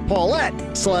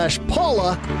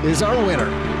Jannese/Paulette/Paula is our winner.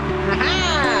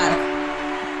 Aha!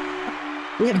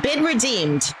 We have been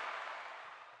redeemed.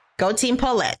 Go Team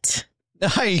Paulette.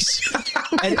 Nice.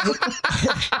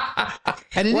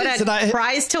 and what a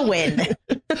prize to win.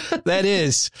 That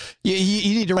is. You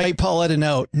need to write Paulette a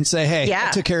note and say, hey,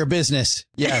 I took care of business.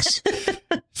 Yes.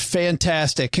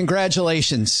 Fantastic.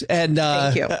 Congratulations. And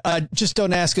thank you. Just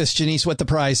don't ask us, Jannese, what the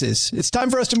prize is. It's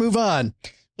time for us to move on.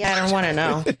 Yeah, I don't want to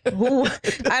know.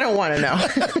 I don't want to know.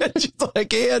 Just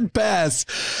like, and pass.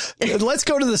 Let's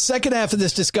go to the second half of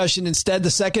this discussion instead. The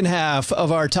second half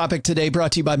of our topic today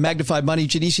brought to you by Magnified Money.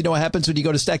 Jannese, you know what happens when you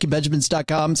go to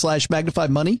stackingbenjamins.com/magnified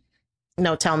money?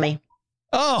 No, tell me.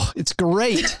 Oh, it's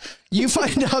great. You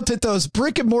find out that those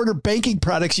brick and mortar banking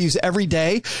products you use every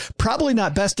day, probably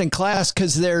not best in class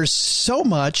because there's so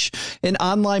much in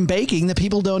online banking that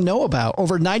people don't know about.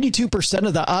 Over 92%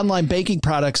 of the online banking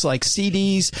products like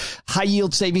CDs, high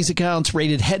yield savings accounts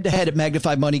rated head to head at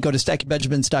Magnified Money. Go to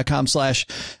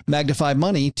stackingbenjamins.com/magnified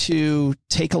money to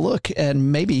take a look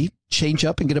and maybe change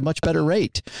up and get a much better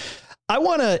rate. I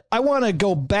want to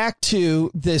go back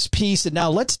to this piece, and now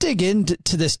let's dig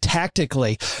into this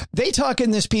tactically. They talk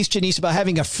in this piece, Jannese, about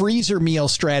having a freezer meal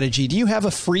strategy. Do you have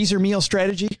a freezer meal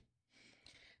strategy?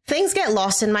 Things get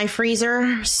lost in my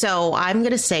freezer, so I'm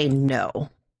going to say no.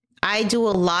 I do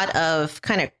a lot of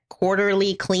kind of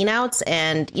quarterly cleanouts,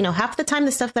 and half the time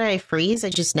the stuff that I freeze, I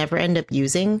just never end up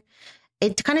using.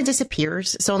 It kind of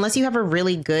disappears. So unless you have a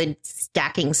really good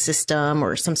stacking system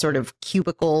or some sort of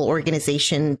cubicle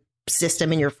organization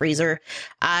system in your freezer,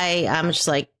 I'm just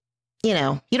like, you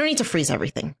don't need to freeze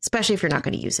everything, especially if you're not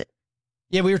going to use it.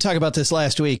 Yeah, we were talking about this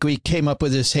last week. We came up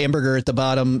with this hamburger at the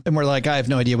bottom and we're like, I have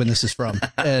no idea when this is from.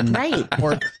 And right.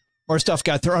 more stuff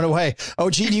got thrown away.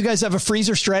 OG, do you guys have a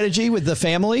freezer strategy with the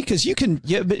family? Because you can,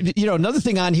 another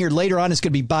thing on here later on is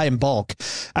going to be buy in bulk.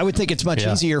 I would think it's much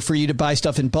easier for you to buy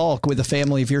stuff in bulk with a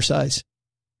family of your size.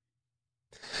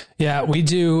 Yeah, we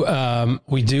do.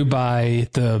 We do buy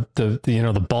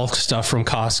the bulk stuff from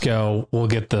Costco. We'll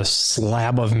get the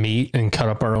slab of meat and cut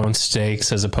up our own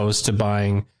steaks as opposed to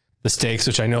buying the steaks,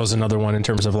 which I know is another one in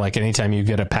terms of like anytime you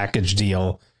get a package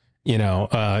deal,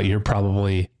 you're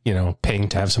probably, paying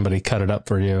to have somebody cut it up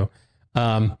for you.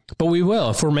 But we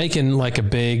will, if we're making like a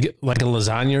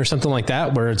lasagna or something like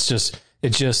that, where it just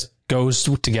goes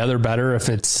together better. If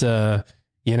it's, if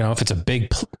it's a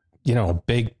big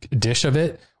dish of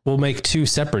it, we'll make two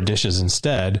separate dishes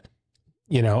instead,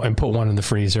 and put one in the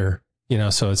freezer,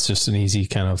 so it's just an easy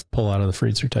kind of pull out of the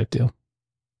freezer type deal.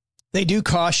 They do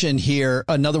caution here.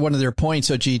 Another one of their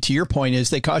points, OG, to your point, is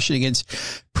they caution against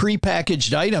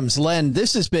prepackaged items. Len,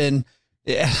 this has been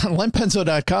on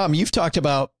lenpenzo.com. You've talked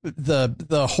about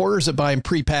the horrors of buying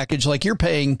prepackaged, like you're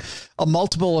paying a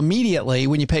multiple immediately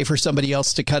when you pay for somebody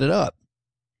else to cut it up.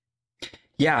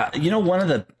 Yeah. One of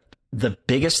the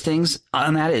biggest things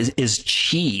on that is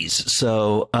cheese.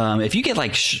 So if you get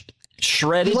like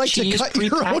shredded cheese, to cut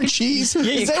your own cheese. Yeah,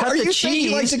 you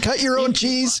like to cut your own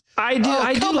cheese. I do.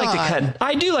 I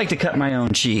do like to cut my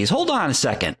own cheese. Hold on a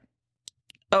second.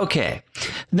 Okay,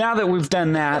 now that we've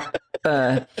done that,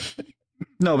 no,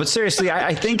 but seriously,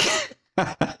 I think.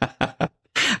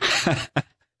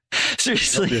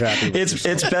 Seriously,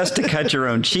 it's best to cut your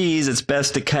own cheese. It's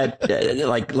best to cut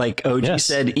like OG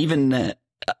said, even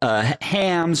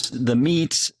hams, the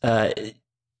meats.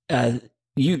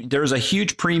 There's a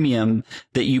huge premium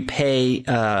that you pay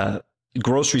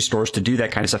grocery stores to do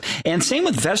that kind of stuff. And same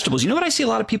with vegetables. You know what I see a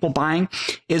lot of people buying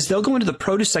is they'll go into the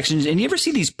produce sections, and you ever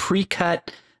see these pre-cut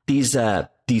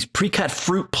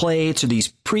fruit plates or these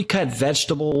pre-cut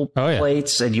vegetable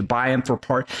plates, and you buy them for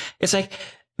part. It's like,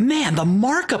 man, the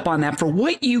markup on that for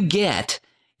what you get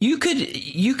you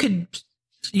could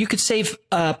save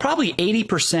probably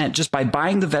 80% just by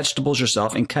buying the vegetables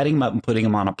yourself and cutting them up and putting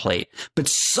them on a plate. But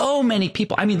so many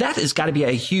people, I mean, that has got to be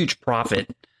a huge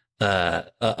profit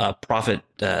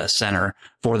center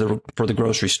for the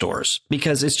grocery stores,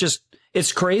 because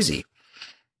it's crazy.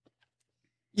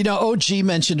 You know, OG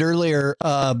mentioned earlier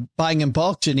buying in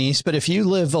bulk, Jannese, but if you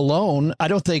live alone, I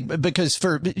don't think, because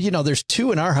there's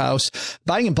 2 in our house,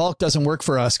 buying in bulk doesn't work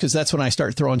for us, because that's when I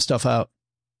start throwing stuff out.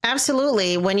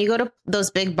 Absolutely. When you go to those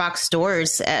big box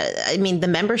stores, I mean, the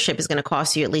membership is going to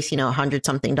cost you at least,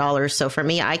 $100-something. So for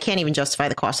me, I can't even justify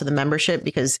the cost of the membership,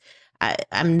 because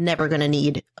I'm never going to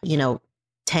need,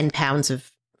 10 pounds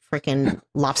of freaking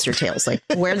lobster tails. Like,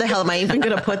 where the hell am I even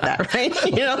going to put that? Right.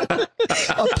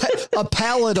 A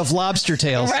pallet of lobster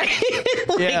tails. Right.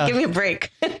 Yeah. Give me a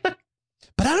break.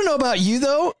 But I don't know about you,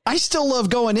 though. I still love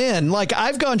going in. Like,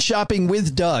 I've gone shopping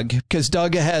with Doug, because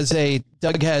Doug has a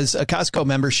Costco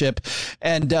membership.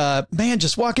 And man,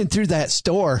 just walking through that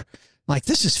store, like,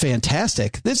 this is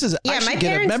fantastic. I should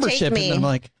get a membership. And I'm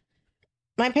like,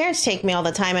 my parents take me all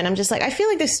the time, and I'm just like, I feel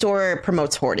like this store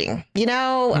promotes hoarding.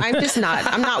 I'm just not.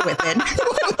 I'm not with it.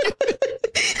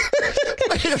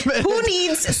 Who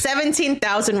needs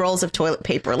 17,000 rolls of toilet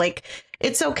paper? Like,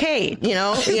 it's okay.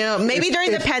 Maybe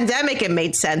during the pandemic it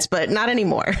made sense, but not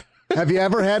anymore. Have you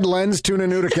ever had Len's tuna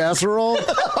noodle casserole?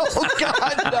 Oh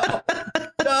God,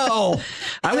 no.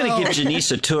 I'm going to give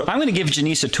Jannese a tour. I'm going to give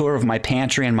Jannese a tour of my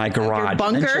pantry and my garage. Your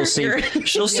bunker? And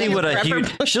she'll see what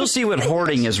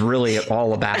hoarding is really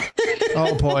all about.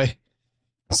 Oh boy,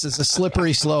 this is a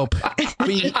slippery slope.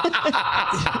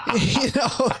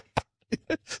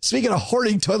 Speaking of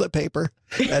hoarding toilet paper,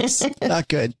 that's not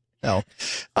good. No.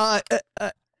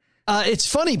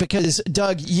 It's funny because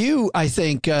Doug, you, I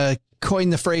think,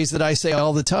 coined the phrase that I say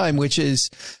all the time, which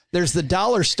is there's the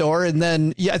dollar store. And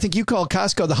then, I think you call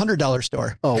Costco the $100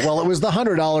 store. Oh, well, it was the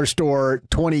 $100 store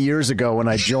 20 years ago when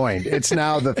I joined. It's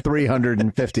now the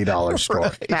 $350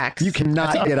 store. Right. You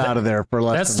cannot get out of there for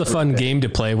less. That's the fun game to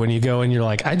play when you go and you're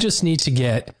like, I just need to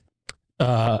get,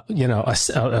 a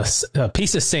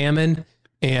piece of salmon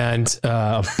and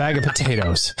a bag of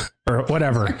potatoes or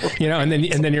whatever, and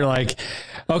then you're like,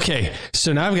 okay,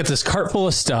 so now I've got this cart full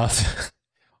of stuff.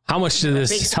 How much did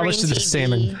this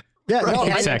salmon? Yeah, right. No,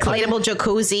 exactly. Inflatable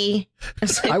jacuzzi.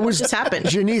 Like, what just happened?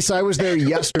 Jannese, I was there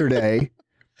yesterday,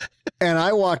 and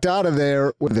I walked out of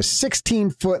there with a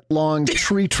 16-foot long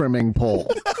tree trimming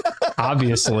pole.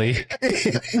 Obviously.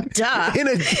 Duh. In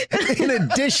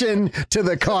addition to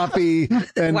the coffee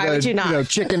and why would you not?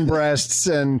 Chicken breasts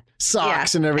and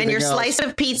socks and everything. And your slice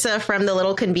of pizza from the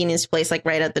little convenience place, like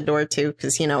right at the door too,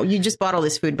 because you just bought all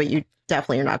this food, but you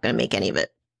definitely are not going to make any of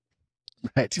it.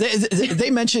 Right. They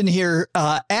mention here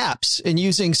apps and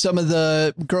using some of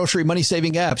the grocery money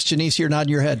saving apps. Jannese, you're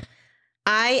nodding your head.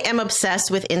 I am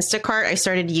obsessed with Instacart. I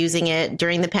started using it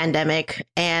during the pandemic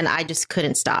and I just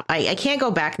couldn't stop. I can't go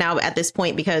back now at this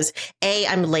point because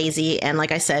I'm lazy. And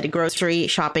like I said, grocery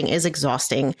shopping is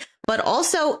exhausting, but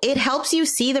also it helps you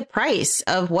see the price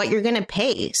of what you're going to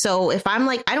pay. So if I'm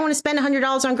like, I don't want to spend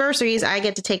 $100 on groceries, I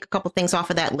get to take a couple things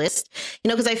off of that list,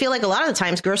 because I feel like a lot of the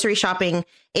times grocery shopping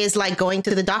is like going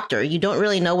to the doctor. You don't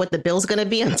really know what the bill's going to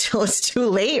be until it's too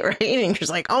late, right? And you're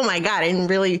just like, oh my God, I didn't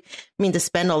really mean to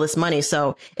spend all this money.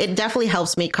 So it definitely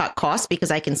helps me cut costs because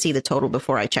I can see the total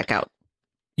before I check out.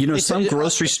 Some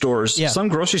grocery stores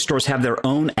have their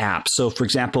own app. So for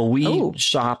example, we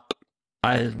shop.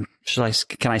 Can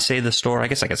I say the store? I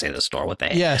guess I can say the store. What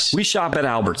they? Yes. We shop at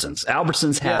Albertsons.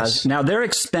 Albertsons has now they're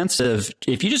expensive.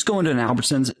 If you just go into an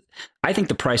Albertsons, I think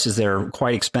the prices there are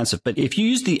quite expensive. But if you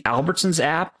use the Albertsons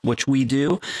app, which we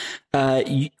do,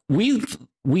 we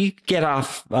get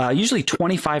off usually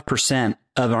 25%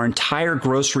 of our entire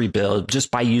grocery bill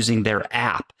just by using their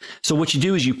app. So what you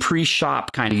do is you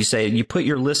pre-shop, you put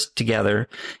your list together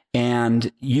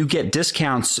and you get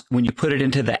discounts when you put it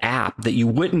into the app that you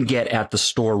wouldn't get at the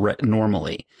store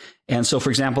normally. And so, for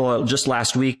example, just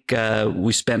last week,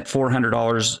 we spent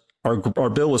 $400. Our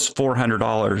bill was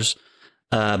 $400,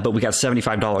 but we got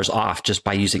 $75 off just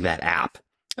by using that app.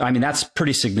 I mean, that's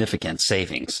pretty significant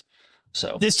savings.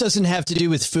 So this doesn't have to do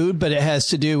with food, but it has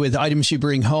to do with items you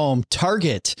bring home.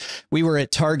 Target. We were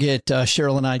at Target,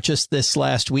 Cheryl and I, just this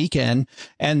last weekend,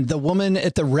 and the woman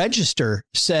at the register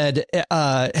said,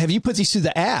 have you put these through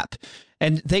the app?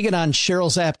 And they get on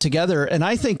Cheryl's app together. And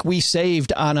I think we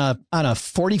saved on a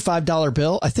 $45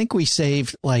 bill. I think we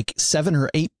saved like $7 or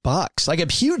 $8, like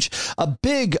a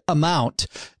big amount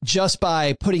just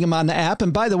by putting them on the app.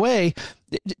 And by the way,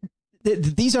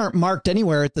 these aren't marked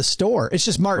anywhere at the store. It's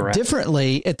just marked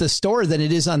differently at the store than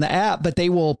it is on the app, but they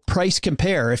will price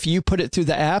compare. If you put it through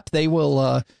the app, they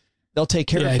will They'll take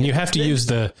care of it. And you have to use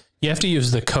the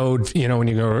code, when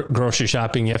you go grocery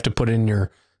shopping, you have to put in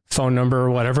your phone number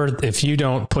or whatever. If you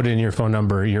don't put in your phone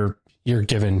number, you're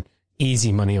giving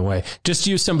easy money away. Just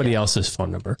use somebody else's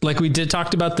phone number. Like we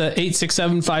talked about the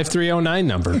 867-5309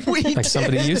 number.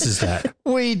 Somebody uses that.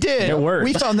 We did. It worked.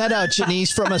 We found that out,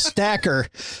 Jannese, from a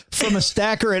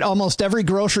stacker at almost every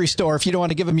grocery store. If you don't want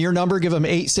to give them your number, give them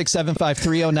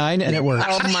 867-5309 and it works.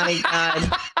 Oh my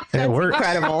God. It works.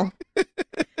 Incredible.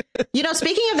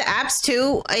 Speaking of the apps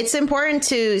too, it's important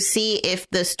to see if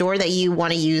the store that you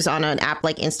want to use on an app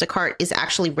like Instacart is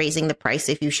actually raising the price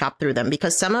if you shop through them,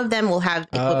 because some of them will have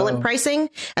equivalent pricing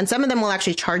and some of them will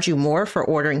actually charge you more for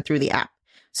ordering through the app.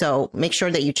 So make sure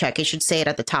that you check. It should say it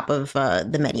at the top of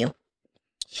the menu.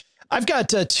 I've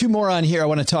got two more on here I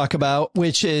want to talk about,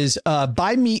 which is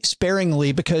buy meat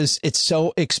sparingly because it's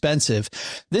so expensive.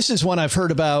 This is one I've heard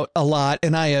about a lot,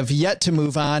 and I have yet to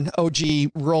move on. OG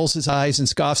rolls his eyes and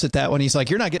scoffs at that one. He's like,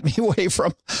 you're not getting me away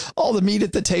from all the meat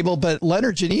at the table. But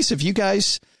Leonard, Jannese, have you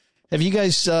guys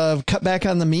cut back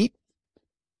on the meat?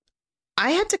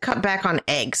 I had to cut back on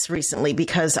eggs recently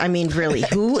because, really,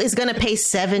 who is going to pay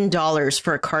 $7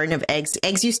 for a carton of eggs?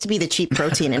 Eggs used to be the cheap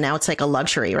protein and now it's like a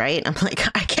luxury, right? I'm like,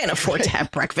 I can't afford to have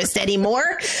breakfast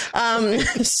anymore.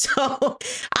 So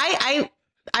I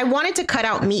wanted to cut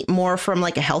out meat more from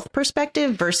like a health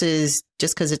perspective versus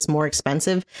just because it's more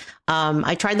expensive.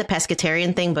 I tried the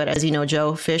pescatarian thing, but as you know,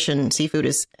 Joe, fish and seafood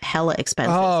is hella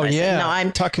expensive. Oh, so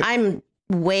yeah. I'm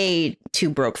way too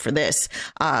broke for this.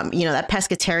 That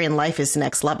pescatarian life is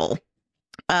next level.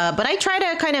 But I try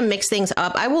to kind of mix things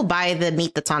up. I will buy the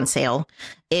meat that's on sale.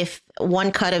 If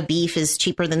one cut of beef is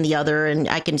cheaper than the other and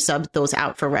I can sub those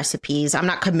out for recipes, I'm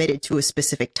not committed to a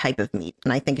specific type of meat.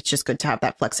 And I think it's just good to have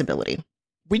that flexibility.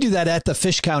 We do that at the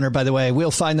fish counter, by the way.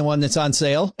 We'll find the one that's on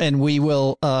sale and we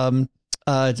will try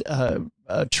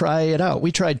it out.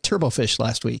 We tried turbo fish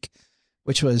last week,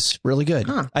 which was really good.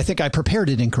 Huh. I think I prepared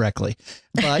it incorrectly,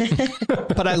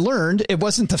 but I learned it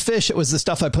wasn't the fish. It was the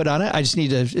stuff I put on it. I just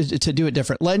need to do it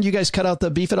different. Len, you guys cut out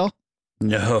the beef at all?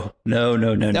 No.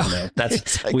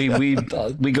 That's we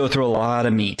go through a lot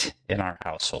of meat in our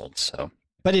household. So,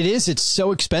 but it's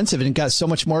so expensive and it got so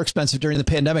much more expensive during the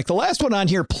pandemic. The last one on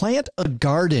here, plant a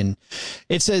garden.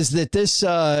 It says that this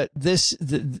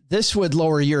would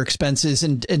lower your expenses.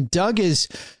 And Doug's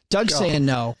saying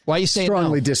no. Why are you saying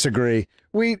strongly no? Disagree.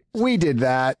 We did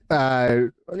that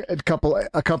a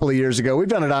couple of years ago. We've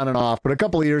done it on and off, but a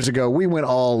couple of years ago we went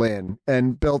all in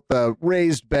and built the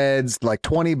raised beds, like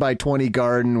 20 by 20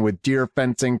 garden with deer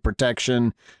fencing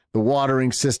protection, the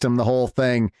watering system, the whole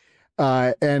thing.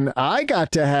 And I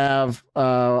got to have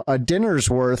a dinner's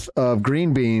worth of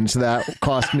green beans that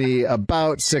cost me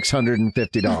about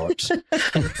 $650.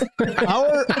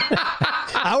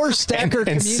 Our stacker and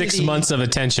community, 6 months of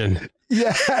attention.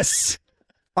 Yes.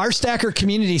 Our stacker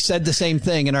community said the same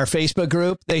thing in our Facebook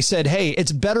group. They said, hey,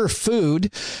 it's better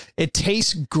food. It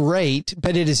tastes great,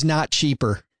 but it is not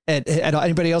cheaper.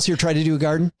 Anybody else here try to do a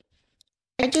garden?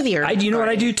 I do the herb. You know what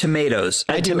I do? Tomatoes.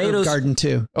 I do herb garden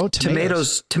too. Oh,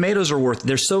 tomatoes. Tomatoes are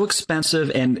they're so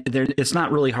expensive and it's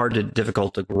not really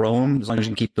difficult to grow them as long as you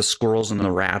can keep the squirrels and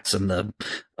the rats and the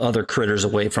other critters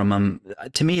away from them.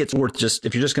 To me, it's worth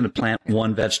if you're just going to plant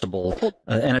one vegetable,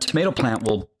 and a tomato plant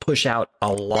will push out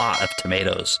a lot of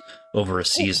tomatoes over a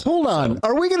season. Hold on.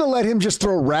 Are we going to let him just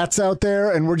throw rats out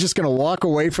there and we're just going to walk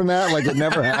away from that like it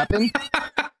never happened?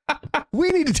 We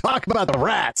need to talk about the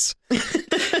rats.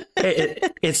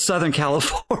 It's Southern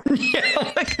California.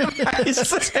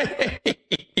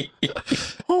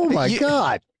 Oh, my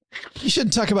God. You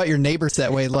shouldn't talk about your neighbors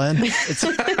that way, Len. It's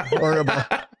horrible.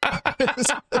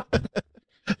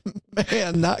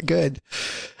 Man, not good.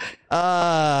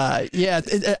 I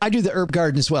do the herb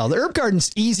garden as well. The herb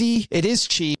garden's easy. It is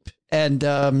cheap. And,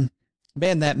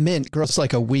 man, that mint grows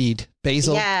like a weed.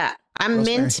 Basil. Yeah. I'm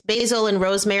mint, basil, and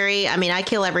rosemary. I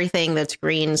kill everything that's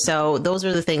green. So those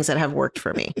are the things that have worked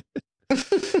for me.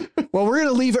 Well, we're going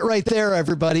to leave it right there,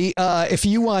 everybody. If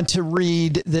you want to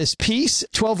read this piece,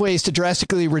 12 ways to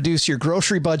drastically reduce your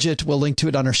grocery budget, we'll link to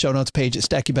it on our show notes page at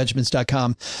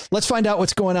stackingbenjamins.com. Let's find out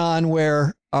what's going on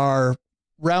where our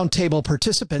roundtable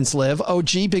participants live.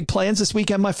 OG, big plans this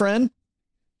weekend, my friend?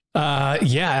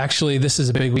 Actually, this is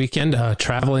a big weekend,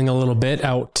 traveling a little bit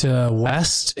out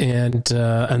west and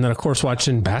then, of course,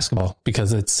 watching basketball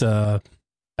because it's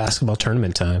basketball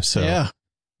tournament time. So, yeah.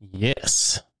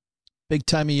 Yes. Big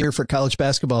time of year for college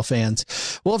basketball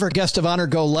fans. We'll have our guest of honor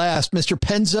go last. Mr.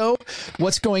 Penzo,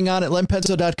 what's going on at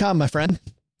lenpenzo.com, my friend?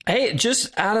 Hey,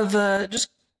 just out of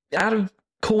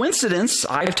coincidence,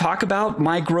 I talk about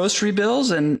my grocery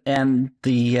bills and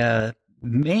the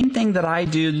main thing that I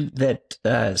do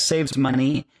that saves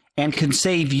money and can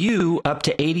save you up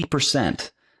to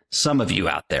 80%. Some of you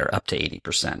out there up to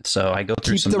 80%. So I go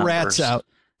through Keep some the numbers. rats out.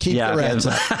 Keep the rats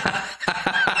out.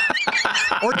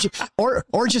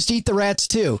 or just eat the rats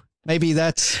too. Maybe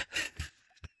that's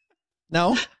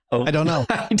no. Oh, I don't know.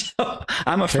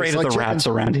 I'm afraid of the rats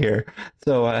around here.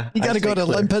 So you got to go to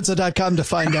lenpenzo.com to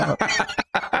find out.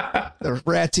 The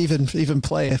rats even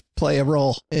play a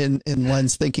role in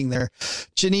Len's thinking there.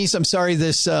 Jannese, I'm sorry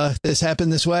this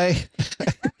happened this way.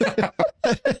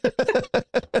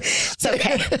 It's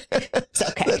okay. It's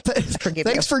okay. Forgive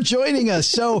Thanks for joining us.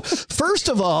 So first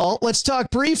of all, let's talk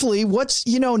briefly.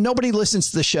 Nobody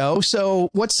listens to the show. So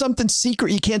what's something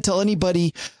secret you can't tell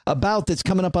anybody about that's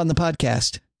coming up on the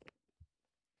podcast?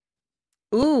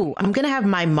 Ooh, I'm going to have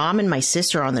my mom and my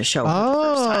sister on the show for the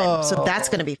first time. So that's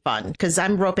going to be fun because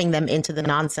I'm roping them into the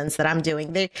nonsense that I'm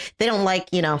doing. They don't like,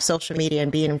 social media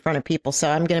and being in front of people. So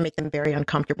I'm going to make them very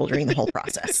uncomfortable during the whole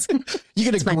process. You're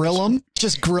going to grill them?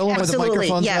 Just grill them with the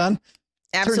microphones on?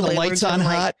 Absolutely. Turn the lights on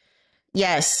hot?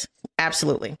 Yes,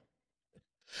 absolutely.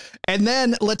 And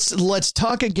then let's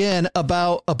talk again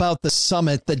about the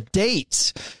summit, the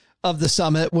dates of the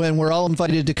summit when we're all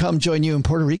invited to come join you in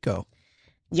Puerto Rico.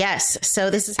 Yes. So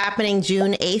this is happening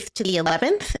June 8th to the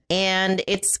 11th, and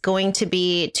it's going to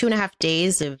be 2.5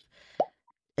 days of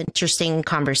interesting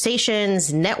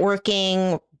conversations,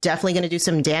 networking, definitely going to do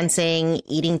some dancing,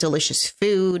 eating delicious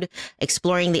food,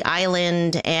 exploring the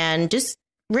island, and just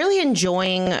really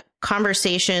enjoying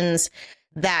conversations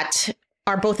that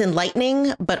are both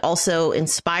enlightening, but also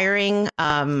inspiring.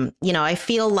 I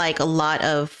feel like a lot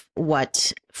of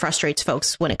what frustrates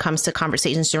folks when it comes to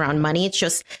conversations around money, it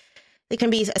can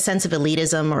be a sense of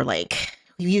elitism or like,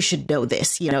 you should know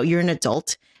this, you're an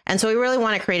adult. And so we really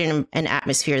want to create an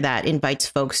atmosphere that invites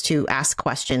folks to ask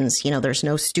questions. There's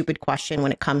no stupid question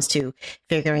when it comes to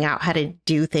figuring out how to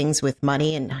do things with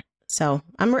money. And so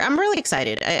I'm really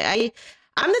excited.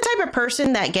 I'm the type of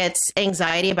person that gets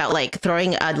anxiety about like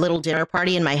throwing a little dinner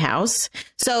party in my house.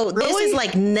 So This is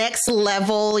like next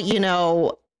level,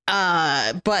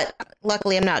 but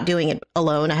luckily I'm not doing it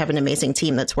alone. I have an amazing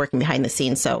team that's working behind the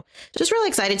scenes. So just really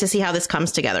excited to see how this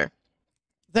comes together.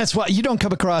 That's why you don't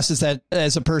come across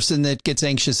as a person that gets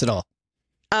anxious at all.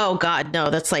 Oh God, no,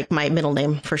 that's like my middle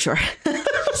name for sure.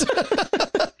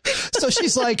 So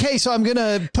she's like, hey, so I'm going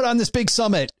to put on this big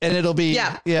summit and it'll be,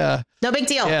 yeah. No big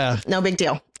deal. Yeah. No big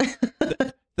deal.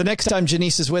 The next time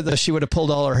Jannese is with us, she would have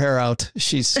pulled all her hair out.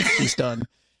 She's done.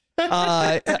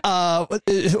 What's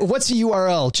the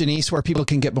URL, Jannese, where people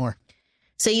can get more?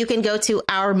 So you can go to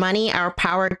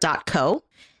ourmoneyourpower.co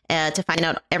to find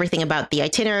out everything about the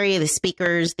itinerary, the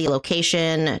speakers, the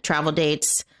location, travel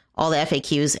dates, all the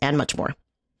FAQs, and much more.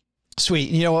 Sweet.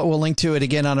 You know what? We'll link to it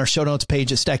again on our show notes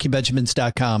page at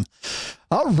stackingbenjamins.com.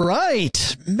 All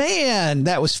right, man,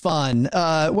 that was fun.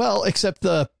 Well, except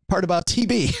the part about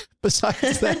TB.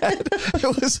 Besides that,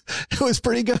 it was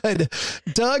pretty good.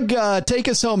 Doug, take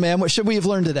us home, man. What should we have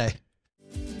learned today?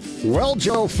 Well,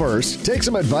 Joe, first, take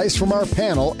some advice from our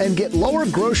panel and get lower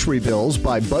grocery bills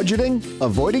by budgeting,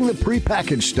 avoiding the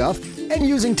prepackaged stuff, and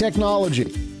using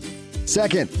technology.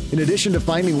 Second, in addition to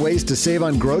finding ways to save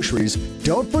on groceries,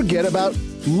 don't forget about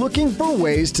looking for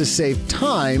ways to save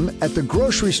time at the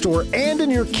grocery store and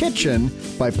in your kitchen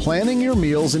by planning your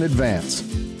meals in advance.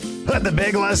 But the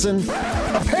big lesson?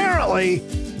 Apparently,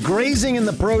 grazing in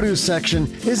the produce section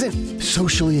isn't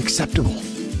socially acceptable.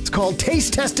 It's called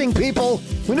taste testing, people.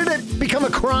 When did it become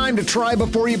a crime to try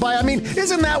before you buy? I mean,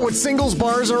 isn't that what singles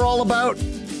bars are all about?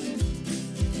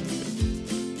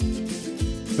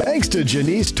 Thanks to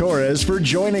Jannese Torres for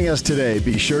joining us today.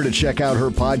 Be sure to check out her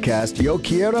podcast, Yo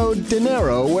Quiero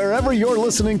Dinero, wherever you're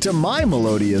listening to my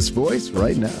melodious voice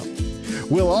right now.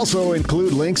 We'll also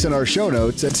include links in our show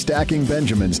notes at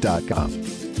stackingbenjamins.com.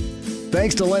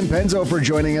 Thanks to Len Penzo for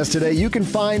joining us today. You can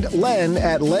find Len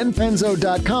at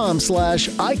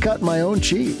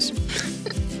lenpenzo.com/I-cut-my-own-cheese.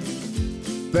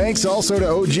 Thanks also to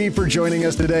OG for joining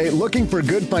us today. Looking for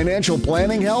good financial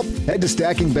planning help? Head to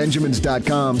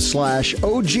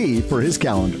stackingbenjamins.com/OG for his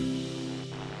calendar.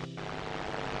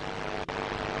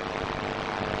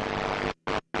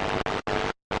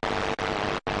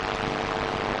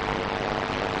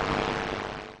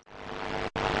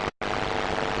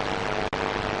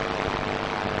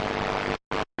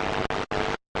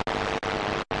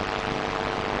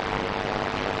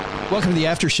 Welcome to the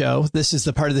after show. This is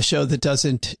the part of the show that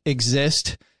doesn't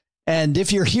exist. And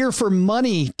if you're here for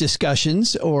money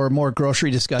discussions or more grocery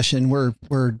discussion, we're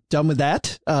done with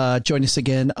that. Join us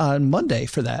again on Monday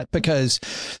for that, because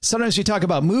sometimes we talk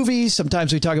about movies.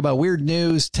 Sometimes we talk about weird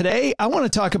news. Today, I want to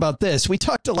talk about this. We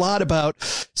talked a lot about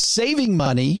saving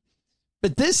money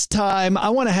But this time I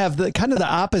want to have the kind of the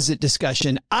opposite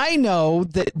discussion. I know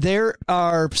that there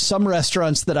are some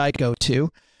restaurants that I go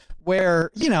to where,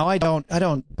 you know, I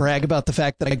don't brag about the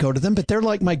fact that I go to them, but they're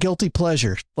like my guilty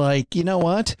pleasure. Like, you know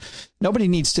what? Nobody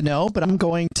needs to know, but I'm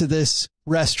going to this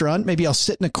restaurant. Maybe I'll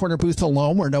sit in a corner booth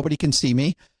alone where nobody can see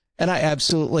me. And I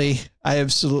absolutely,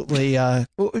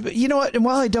 you know what? And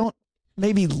while I don't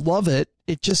maybe love it,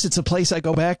 it's a place I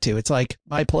go back to. It's like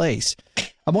my place.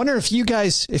 I'm wondering if you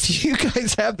guys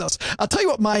have those. I'll tell you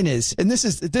what mine is. And this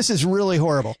is really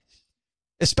horrible,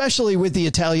 especially with the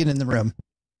Italian in the room.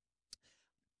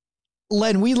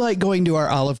 Len, we like going to our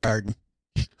Olive Garden.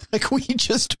 Like, we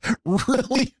just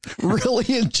really,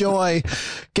 really enjoy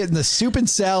getting the soup and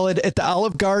salad at the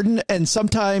Olive Garden. And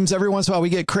sometimes every once in a while we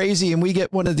get crazy and we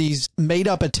get one of these made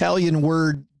up Italian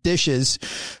word dishes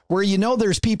where, you know,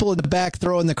 there's people in the back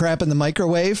throwing the crap in the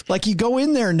microwave. Like, you go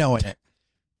in there knowing it.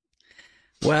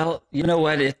 Well, you know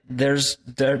what? I think there's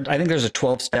a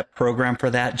 12-step program for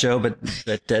that, Joe, but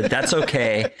that's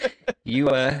okay.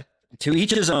 To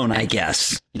each his own, I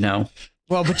guess, you know.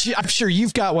 Well, but I'm sure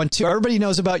you've got one too. Everybody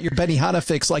knows about your Benihana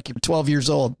fix like you're 12 years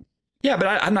old. Yeah, but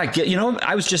I'm not, you know,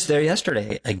 I was just there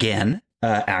yesterday again,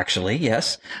 actually,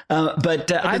 yes.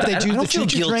 But I don't feel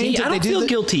guilty. I don't feel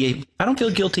guilty. I don't feel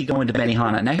guilty going to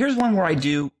Benihana. Now, here's one where I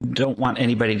don't want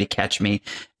anybody to catch me.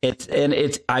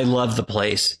 I love the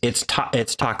place. It's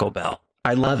Taco Bell.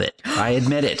 I love it. I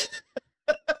admit it.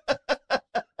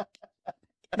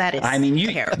 That is, I mean,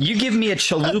 you give me a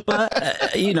chalupa,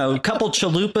 a couple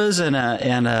chalupas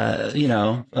and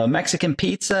a Mexican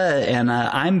pizza, and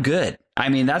I'm good. I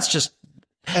mean, that's just,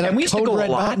 and we used to go a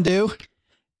lot.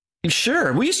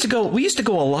 Sure, we used to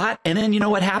go a lot, and then you know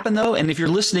what happened though. And if you're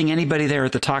listening, anybody there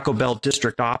at the Taco Bell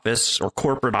district office or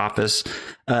corporate office,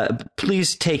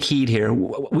 please take heed here.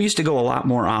 We used to go a lot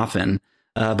more often.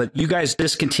 But you guys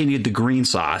discontinued the green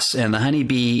sauce, and the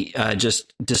honeybee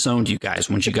just disowned you guys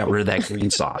once you got rid of that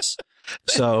green sauce.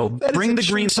 So bring the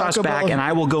green sauce back, and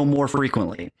I will go more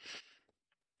frequently.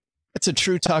 It's a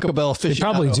true Taco Bell aficionado. They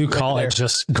probably do call it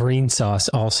just green sauce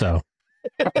also.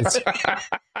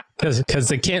 Because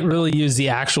they can't really use the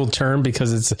actual term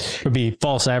because it would be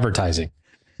false advertising.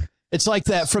 It's like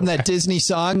that from that Disney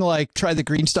song, like, try the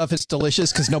green stuff, it's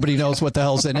delicious, because nobody knows what the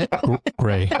hell's in it.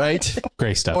 Gray. Right?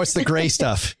 Gray stuff. Oh, it's the gray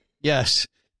stuff. Yes.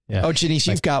 Yeah. Oh, Jannese,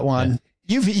 you've got one.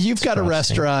 Yeah. You've got a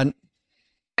restaurant.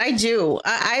 I do.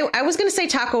 I was going to say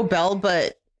Taco Bell,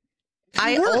 but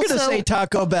I were going to say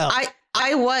Taco Bell.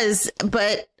 I was,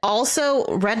 but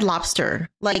also Red Lobster.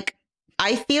 Like,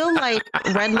 I feel like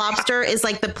Red Lobster is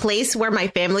like the place where my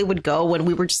family would go when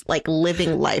we were just like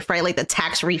living life, right? Like the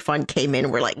tax refund came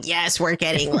in. We're like, yes, we're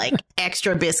getting like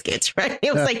extra biscuits, right?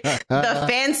 It was like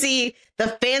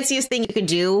the fanciest thing you could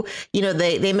do. You know,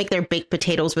 they make their baked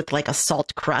potatoes with like a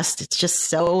salt crust. It's just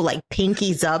so like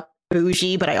pinkies up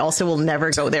bougie, but I also will never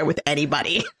go there with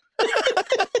anybody.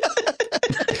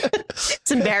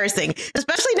 It's embarrassing,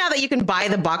 especially now that you can buy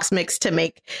the box mix to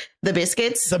make the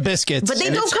biscuits. But they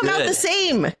don't come out the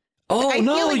same. Oh, I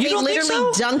no, feel like you they don't think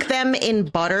literally so? dunk them in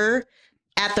butter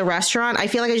at the restaurant. I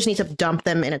feel like I just need to dump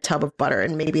them in a tub of butter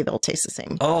and maybe they'll taste the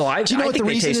same. Oh, I Do you know what think the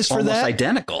they reason taste is for almost that?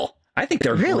 identical. I think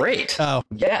they're great. Oh,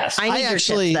 yes. I need your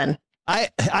tips then. I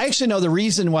actually know the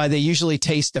reason why they usually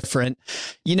taste different.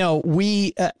 You know,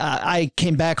 I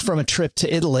came back from a trip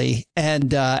to Italy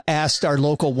and asked our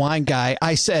local wine guy,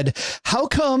 I said, how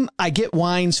come I get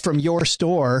wines from your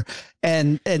store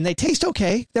and they taste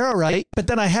okay? They're all right. But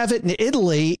then I have it in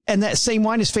Italy and that same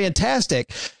wine is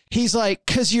fantastic. He's like,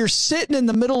 because you're sitting in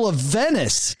the middle of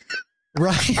Venice.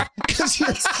 Right, because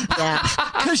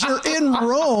you're in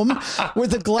Rome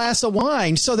with a glass of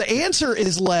wine. So the answer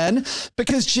is, Len,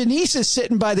 because Jannese is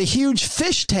sitting by the huge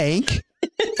fish tank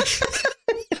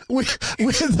with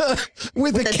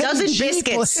a dozen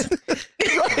biscuits.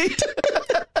 Right.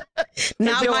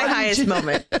 Not my highest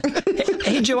moment.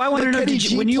 Hey, Joe, I want to know,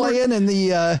 when you were in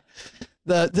the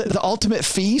ultimate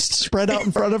feast spread out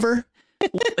in front of her.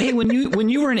 Hey, when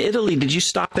you were in Italy, did you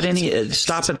stop at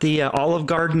the Olive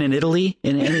Garden in Italy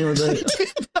in any of the?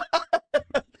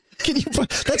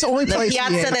 That's the only place.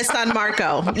 Piazza di San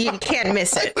Marco. You can't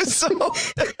miss it. It's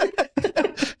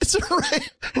right.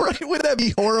 Would that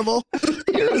be horrible?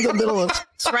 You're in the middle of.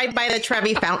 It's right by the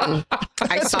Trevi Fountain.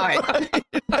 I saw it.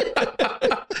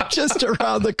 Just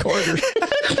around the corner.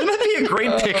 Wouldn't that be a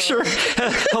great picture?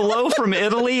 Hello from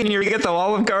Italy, and you get the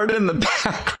Olive Garden in the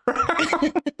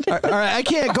background. All right, I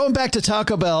can't. Going back to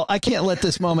Taco Bell, I can't let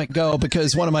this moment go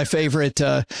because one of my favorite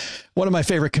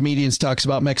comedians talks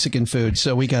about Mexican food.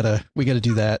 So we gotta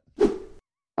do that.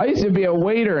 I used to be a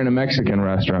waiter in a Mexican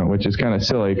restaurant, which is kind of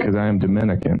silly because I am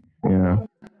Dominican, you know.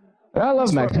 I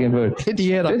love Mexican food.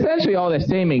 Indiana. It's actually all the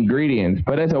same ingredients,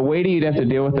 but as a waiter, you'd have to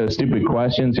deal with those stupid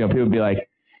questions. You know, people would be like,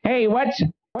 "Hey, what's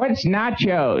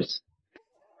nachos?"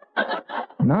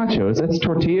 Nachos? That's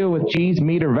tortilla with cheese,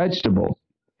 meat, or vegetables.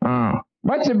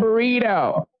 What's a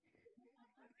burrito?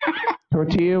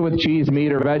 Tortilla with cheese,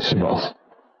 meat, or vegetables.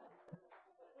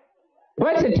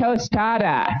 What's a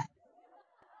tostada?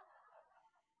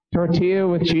 Tortilla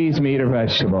with cheese, meat, or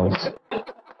vegetables.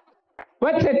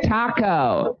 What's a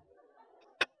taco?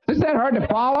 Is that hard to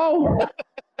follow?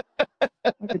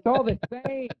 It's all the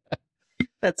same.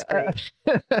 That's great.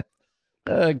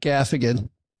 Gaffigan.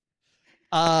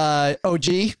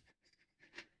 OG,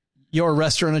 your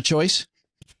restaurant of choice?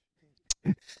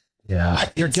 Yeah.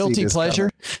 Your guilty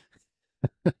pleasure?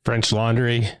 French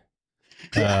Laundry.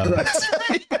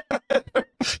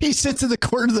 He sits in the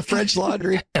corner of the French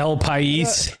Laundry. El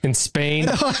País in Spain.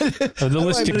 The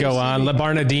list could go on. Le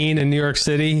Barnardine in New York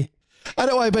City. I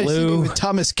don't know why anybody see me with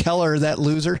Thomas Keller, that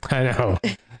loser. I know.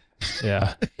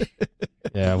 Yeah.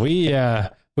 Yeah. We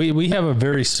have a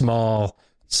very small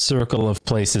circle of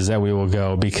places that we will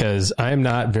go because I'm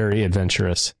not very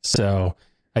adventurous. So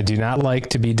I do not like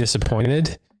to be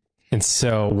disappointed. And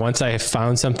so once I have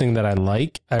found something that I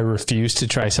like, I refuse to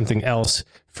try something else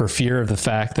for fear of the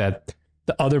fact that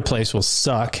the other place will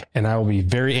suck and I will be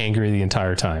very angry the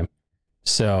entire time.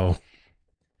 So.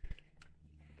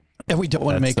 And we don't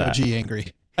want to make OG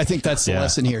angry. I think that's the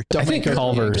lesson here. Don't I think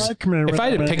Culver's, if I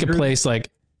had to pick a place, like,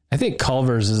 I think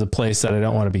Culver's is a place that I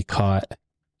don't want to be caught.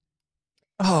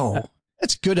 Oh,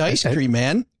 that's good ice cream,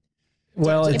 man.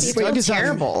 Well, it's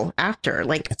terrible after,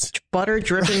 like it's butter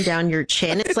dripping down your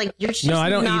chin. It's like you're just I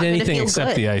don't eat anything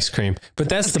except the ice cream. But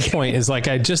that's the point. Is like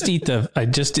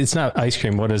it's not ice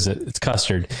cream. What is it? It's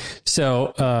custard.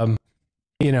 So, so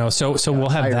we'll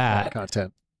have that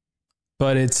content.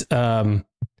 But it's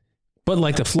but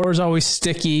like the floor is always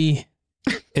sticky.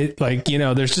 It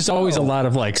there's just always a lot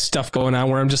of like stuff going on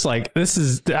where I'm just like, this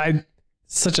is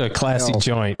such a classy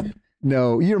joint.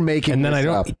 No, you're making and then this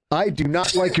up. I do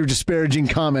not like your disparaging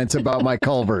comments about my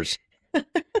Culver's.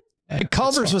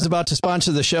 Culver's was about to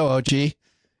sponsor the show, OG.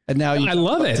 And now I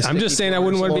love it. I'm just saying I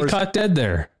wouldn't want to be caught dead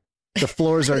there. The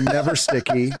floors are never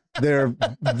sticky. They're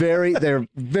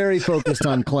very focused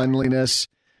on cleanliness.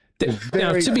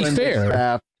 Now, to be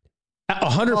fair,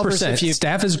 100%.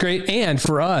 Staff is great. And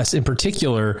for us in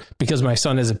particular, because my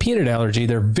son has a peanut allergy,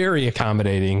 they're very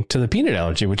accommodating to the peanut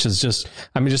allergy, which is just,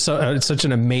 it's such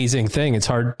an amazing thing. It's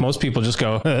hard. Most people just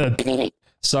go,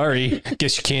 sorry,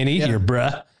 guess you can't eat here,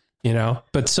 bruh.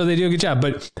 But so they do a good job.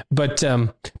 But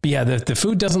yeah, the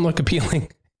food doesn't look appealing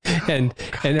and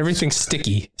everything's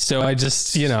sticky. So I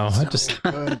just,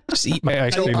 just eat my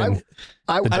ice cream.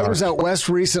 I was out west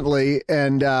recently,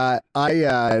 and I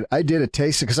did a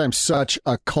taste because I'm such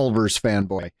a Culver's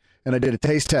fanboy, and I did a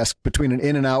taste test between an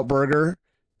In-N-Out burger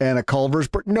and a Culver's,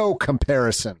 but no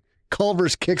comparison.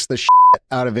 Culver's kicks the shit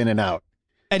out of In-N-Out.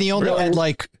 And he only had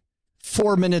like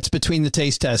 4 minutes between the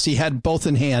taste tests. He had both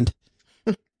in hand.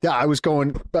 Yeah, I was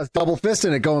going double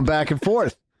fisting it, going back and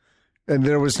forth, and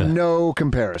there was no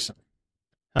comparison.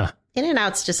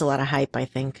 In-N-Out's just a lot of hype, I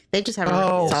think. They just have a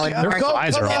really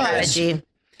solid strategy.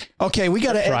 Okay, we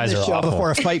got to end this show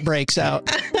before a fight breaks out.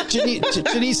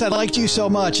 Jannese, I liked you so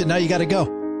much, and now you got to go.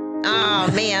 Oh,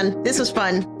 man. This was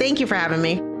fun. Thank you for having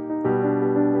me.